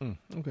out with.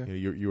 Okay.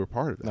 You know, you were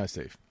part of that. Nice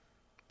save.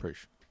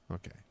 Preach.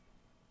 Okay.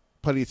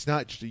 Putty, it's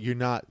not. You're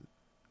not.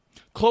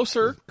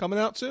 Closer coming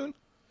out soon.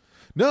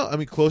 No, I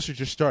mean, Closer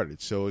just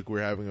started, so like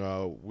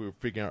we're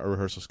figuring out a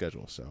rehearsal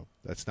schedule, so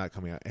that's not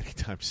coming out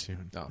anytime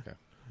soon. Oh, okay.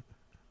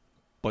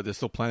 But there's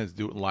still plans to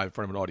do it live in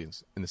front of an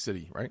audience in the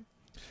city, right?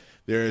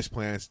 There is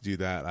plans to do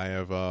that.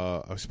 I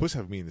was supposed to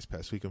have a meeting this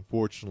past week.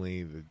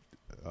 Unfortunately,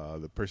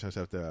 the person I was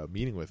at the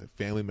meeting with, a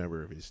family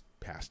member of his,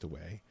 passed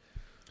away,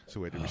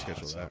 so we had to reschedule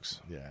that. Sucks.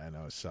 Yeah, I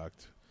know, it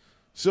sucked.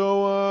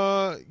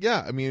 So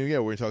yeah, I mean, yeah,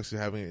 we're in talks to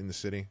having it in the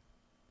city.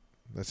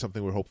 That's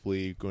something we're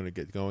hopefully going to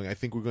get going. I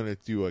think we're going to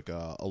do like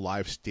a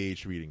live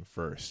stage reading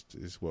first,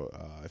 is what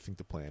I think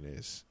the plan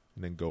is,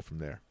 and then go from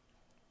there.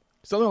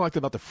 Something I liked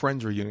about the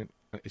Friends reunion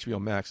on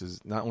HBO Max is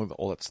not only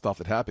all that stuff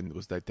that happened,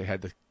 was that they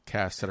had the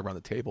cast sit around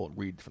the table and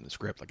read from the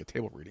script, like a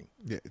table reading.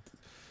 Yeah,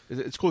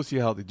 it's cool to see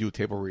how they do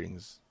table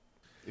readings.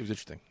 It was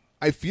interesting.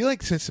 I feel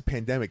like since the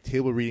pandemic,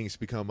 table readings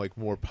become like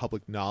more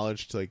public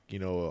knowledge to, like, you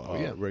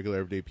know, regular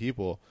everyday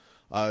people.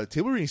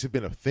 Table readings have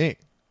been a thing.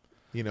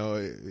 You know,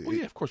 well,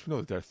 yeah, of course we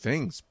know that there are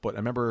things, but I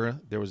remember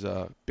there was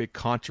a big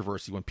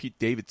controversy when Pete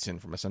Davidson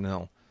from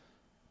SNL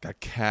got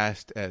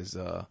cast as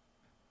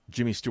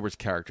Jimmy Stewart's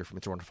character from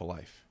It's a Wonderful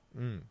Life.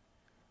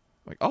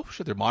 Like, oh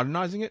shit, they're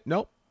modernizing it?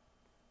 Nope,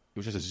 it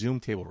was just a Zoom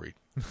table read.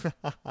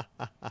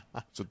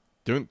 So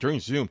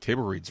during Zoom,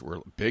 table reads were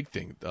a big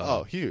thing.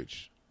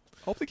 Huge.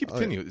 I hope they keep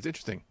continuing. It's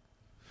interesting.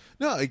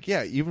 No, like,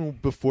 yeah, even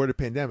before the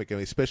pandemic, I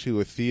mean, especially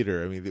with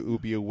theater, I mean, it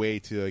would be a way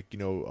to, like, you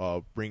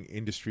know, bring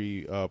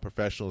industry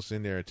professionals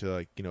in there to,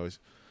 like, you know,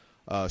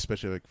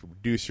 especially like for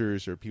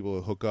producers or people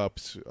with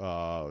hookups,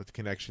 with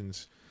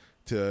connections,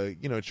 to,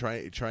 you know,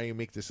 try and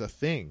make this a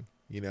thing.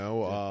 You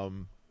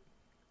know,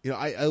 you know,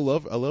 I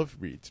love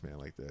reads, man,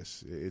 like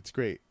this. It's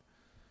great.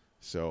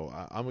 So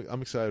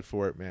I'm excited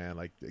for it, man.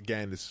 Like,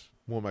 again, it's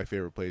one of my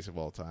favorite plays of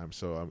all time.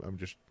 So I'm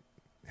just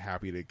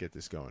happy to get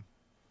this going.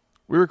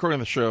 We're recording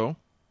the show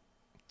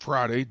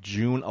Friday,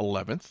 June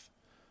 11th.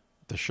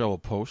 The show will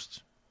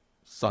post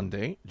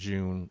Sunday,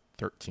 June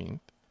 13th.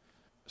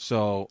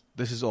 So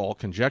this is all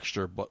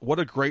conjecture, but what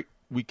a great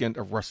weekend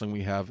of wrestling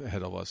we have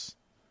ahead of us,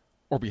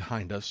 or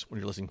behind us when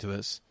you're listening to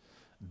this.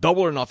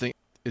 Double or Nothing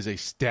is a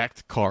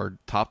stacked card,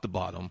 top to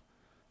bottom.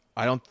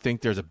 I don't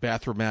think there's a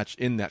bathroom match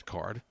in that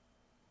card.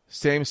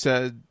 Same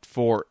said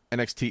for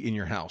NXT In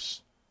Your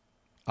House.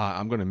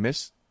 I'm going to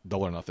miss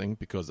Double or Nothing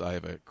because I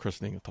have a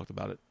christening. I talked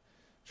about it.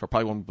 So I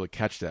probably won't be able to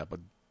catch that, but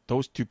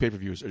those two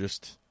pay-per-views are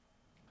just...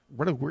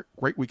 What a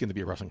great weekend to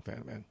be a wrestling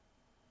fan, man.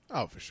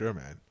 Oh, for sure,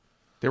 man.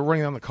 They were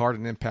running on the card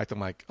in Impact. I'm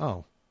like,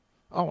 I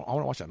want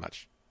to watch that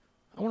match.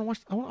 I want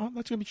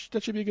to watch.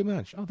 That should be a good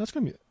match. Oh, that's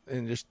gonna be,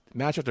 and just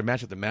match after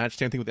match after match.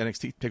 Same thing with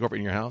NXT Takeover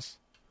in your house.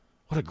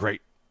 What a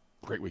great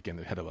weekend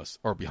ahead of us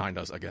or behind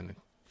us again.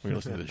 When you're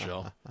listening to the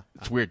show,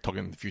 it's weird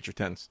talking in the future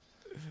tense.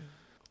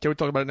 Can we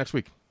talk about it next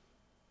week?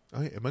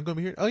 Oh, yeah. Am I going to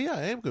be here? Oh, yeah,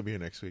 I am going to be here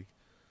next week.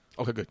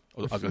 Okay, good.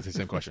 I was going to say the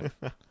same question.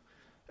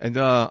 And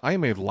I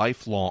am a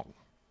lifelong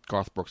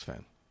Garth Brooks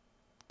fan.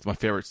 It's my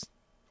favorite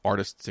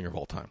artist, singer of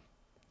all time.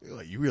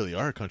 You really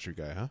are a country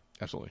guy, huh?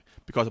 Absolutely.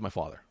 Because of my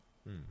father.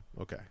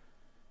 Okay.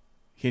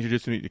 He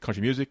introduced me to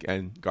country music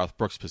and Garth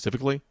Brooks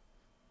specifically.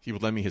 He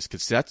would lend me his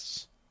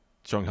cassettes,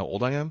 showing how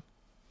old I am.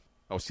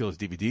 I would steal his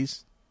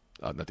DVDs.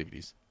 Not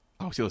DVDs.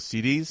 I would steal his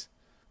CDs.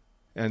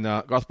 And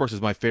Garth Brooks is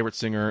my favorite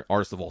singer,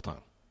 artist of all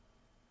time.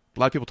 A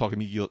lot of people talk to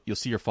me, you'll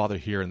see your father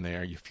here and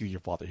there. You feel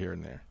your father here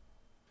and there.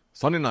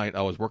 Sunday night,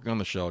 I was working on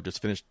the show,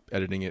 just finished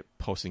editing it,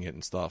 posting it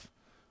and stuff.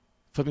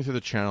 Flipping through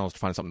the channels to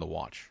find something to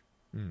watch.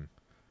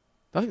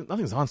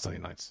 Nothing's on Sunday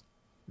nights.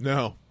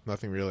 No,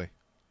 nothing really.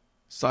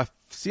 So I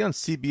see on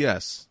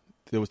CBS,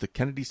 there was the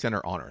Kennedy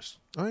Center Honors.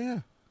 Oh,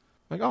 yeah.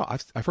 Like, oh,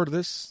 I've heard of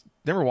this.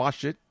 Never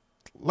watched it.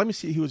 Let me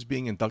see who was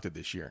being inducted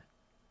this year.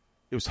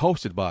 It was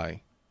hosted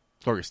by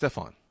Gloria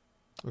Estefan.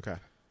 Okay.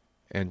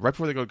 And right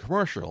before they go to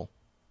commercial,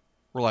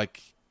 we're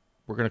like,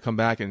 we're going to come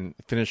back and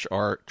finish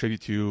our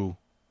tribute to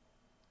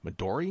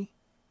Midori.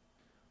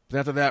 But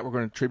after that, we're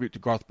going to tribute to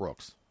Garth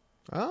Brooks.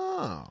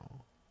 Oh.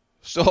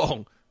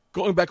 So,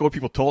 going back to what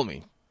people told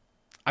me,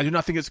 I do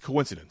not think it's a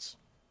coincidence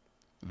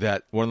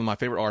that one of my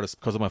favorite artists,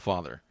 because of my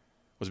father,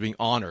 was being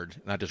honored,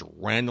 and I just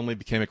randomly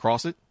came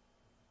across it.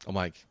 I'm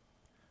like,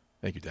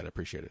 thank you, Dad. I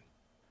appreciate it.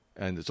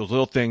 And it's those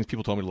little things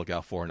people told me to look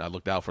out for, and I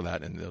looked out for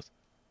that, and it was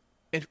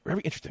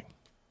very interesting.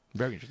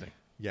 Very interesting.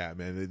 Yeah,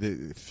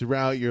 man.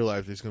 Throughout your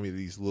life, there's going to be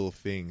these little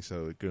things that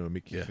are going to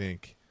make you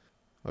think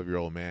of your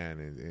old man,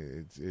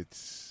 and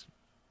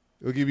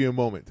it'll give you a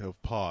moment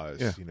of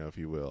pause, if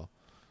you will.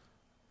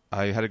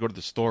 I had to go to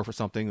the store for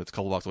something that's a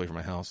couple blocks away from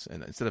my house,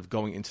 and instead of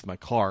going into my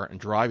car and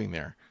driving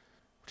there,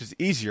 which is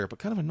easier but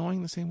kind of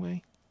annoying the same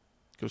way,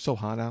 it was so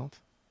hot out,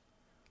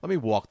 let me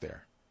walk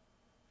there.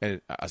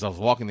 And as I was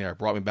walking there, it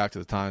brought me back to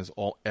the times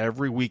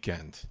every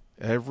weekend,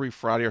 every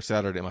Friday or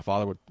Saturday, my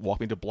father would walk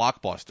me to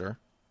Blockbuster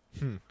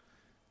to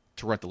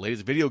rent the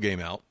latest video game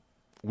out,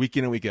 week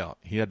in and week out.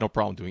 He had no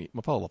problem doing it.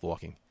 My father loved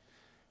walking.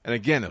 And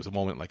again, there was a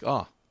moment like,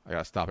 I got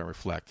to stop and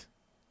reflect.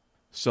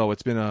 So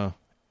it's been an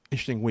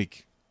interesting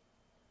week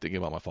thinking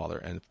about my father,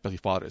 and especially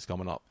Father is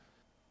coming up.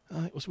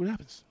 We'll see what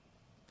happens.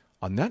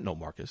 On that note,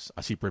 Marcus,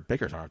 I see Britt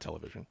Baker's on our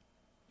television.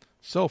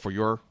 So for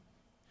your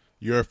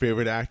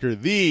favorite actor,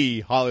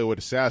 the Hollywood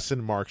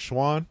assassin, Mark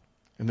Schwann.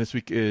 And this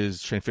week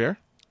is Shane Fair?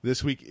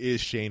 This week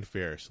is Shane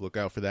Fair, so look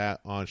out for that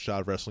on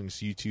Shot of Wrestling's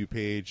YouTube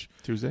page.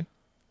 Tuesday?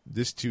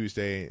 This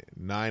Tuesday,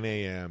 9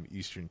 a.m.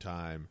 Eastern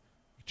Time.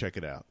 Check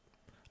it out.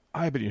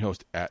 I've been your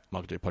host at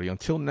Michael J. Putty.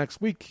 Until next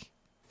week,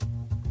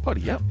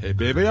 Putty out. Hey,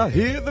 baby, I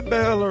hear the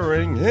bell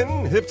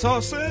ringing, hip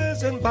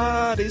tosses and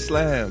body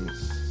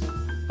slams.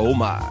 Oh,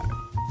 my.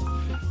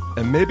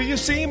 And maybe you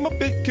seem a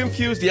bit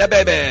confused. Yeah,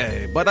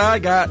 baby, but I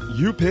got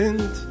you pinned.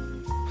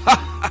 Ha,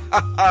 ha,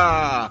 ha,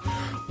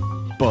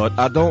 ha. But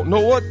I don't know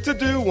what to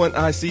do when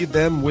I see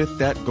them with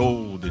that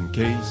golden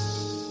case.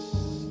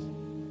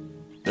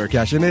 They're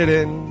cashing it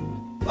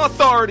in.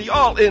 Authority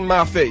all in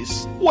my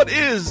face. What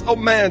is a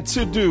man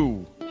to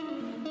do?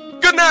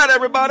 Good night,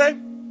 everybody.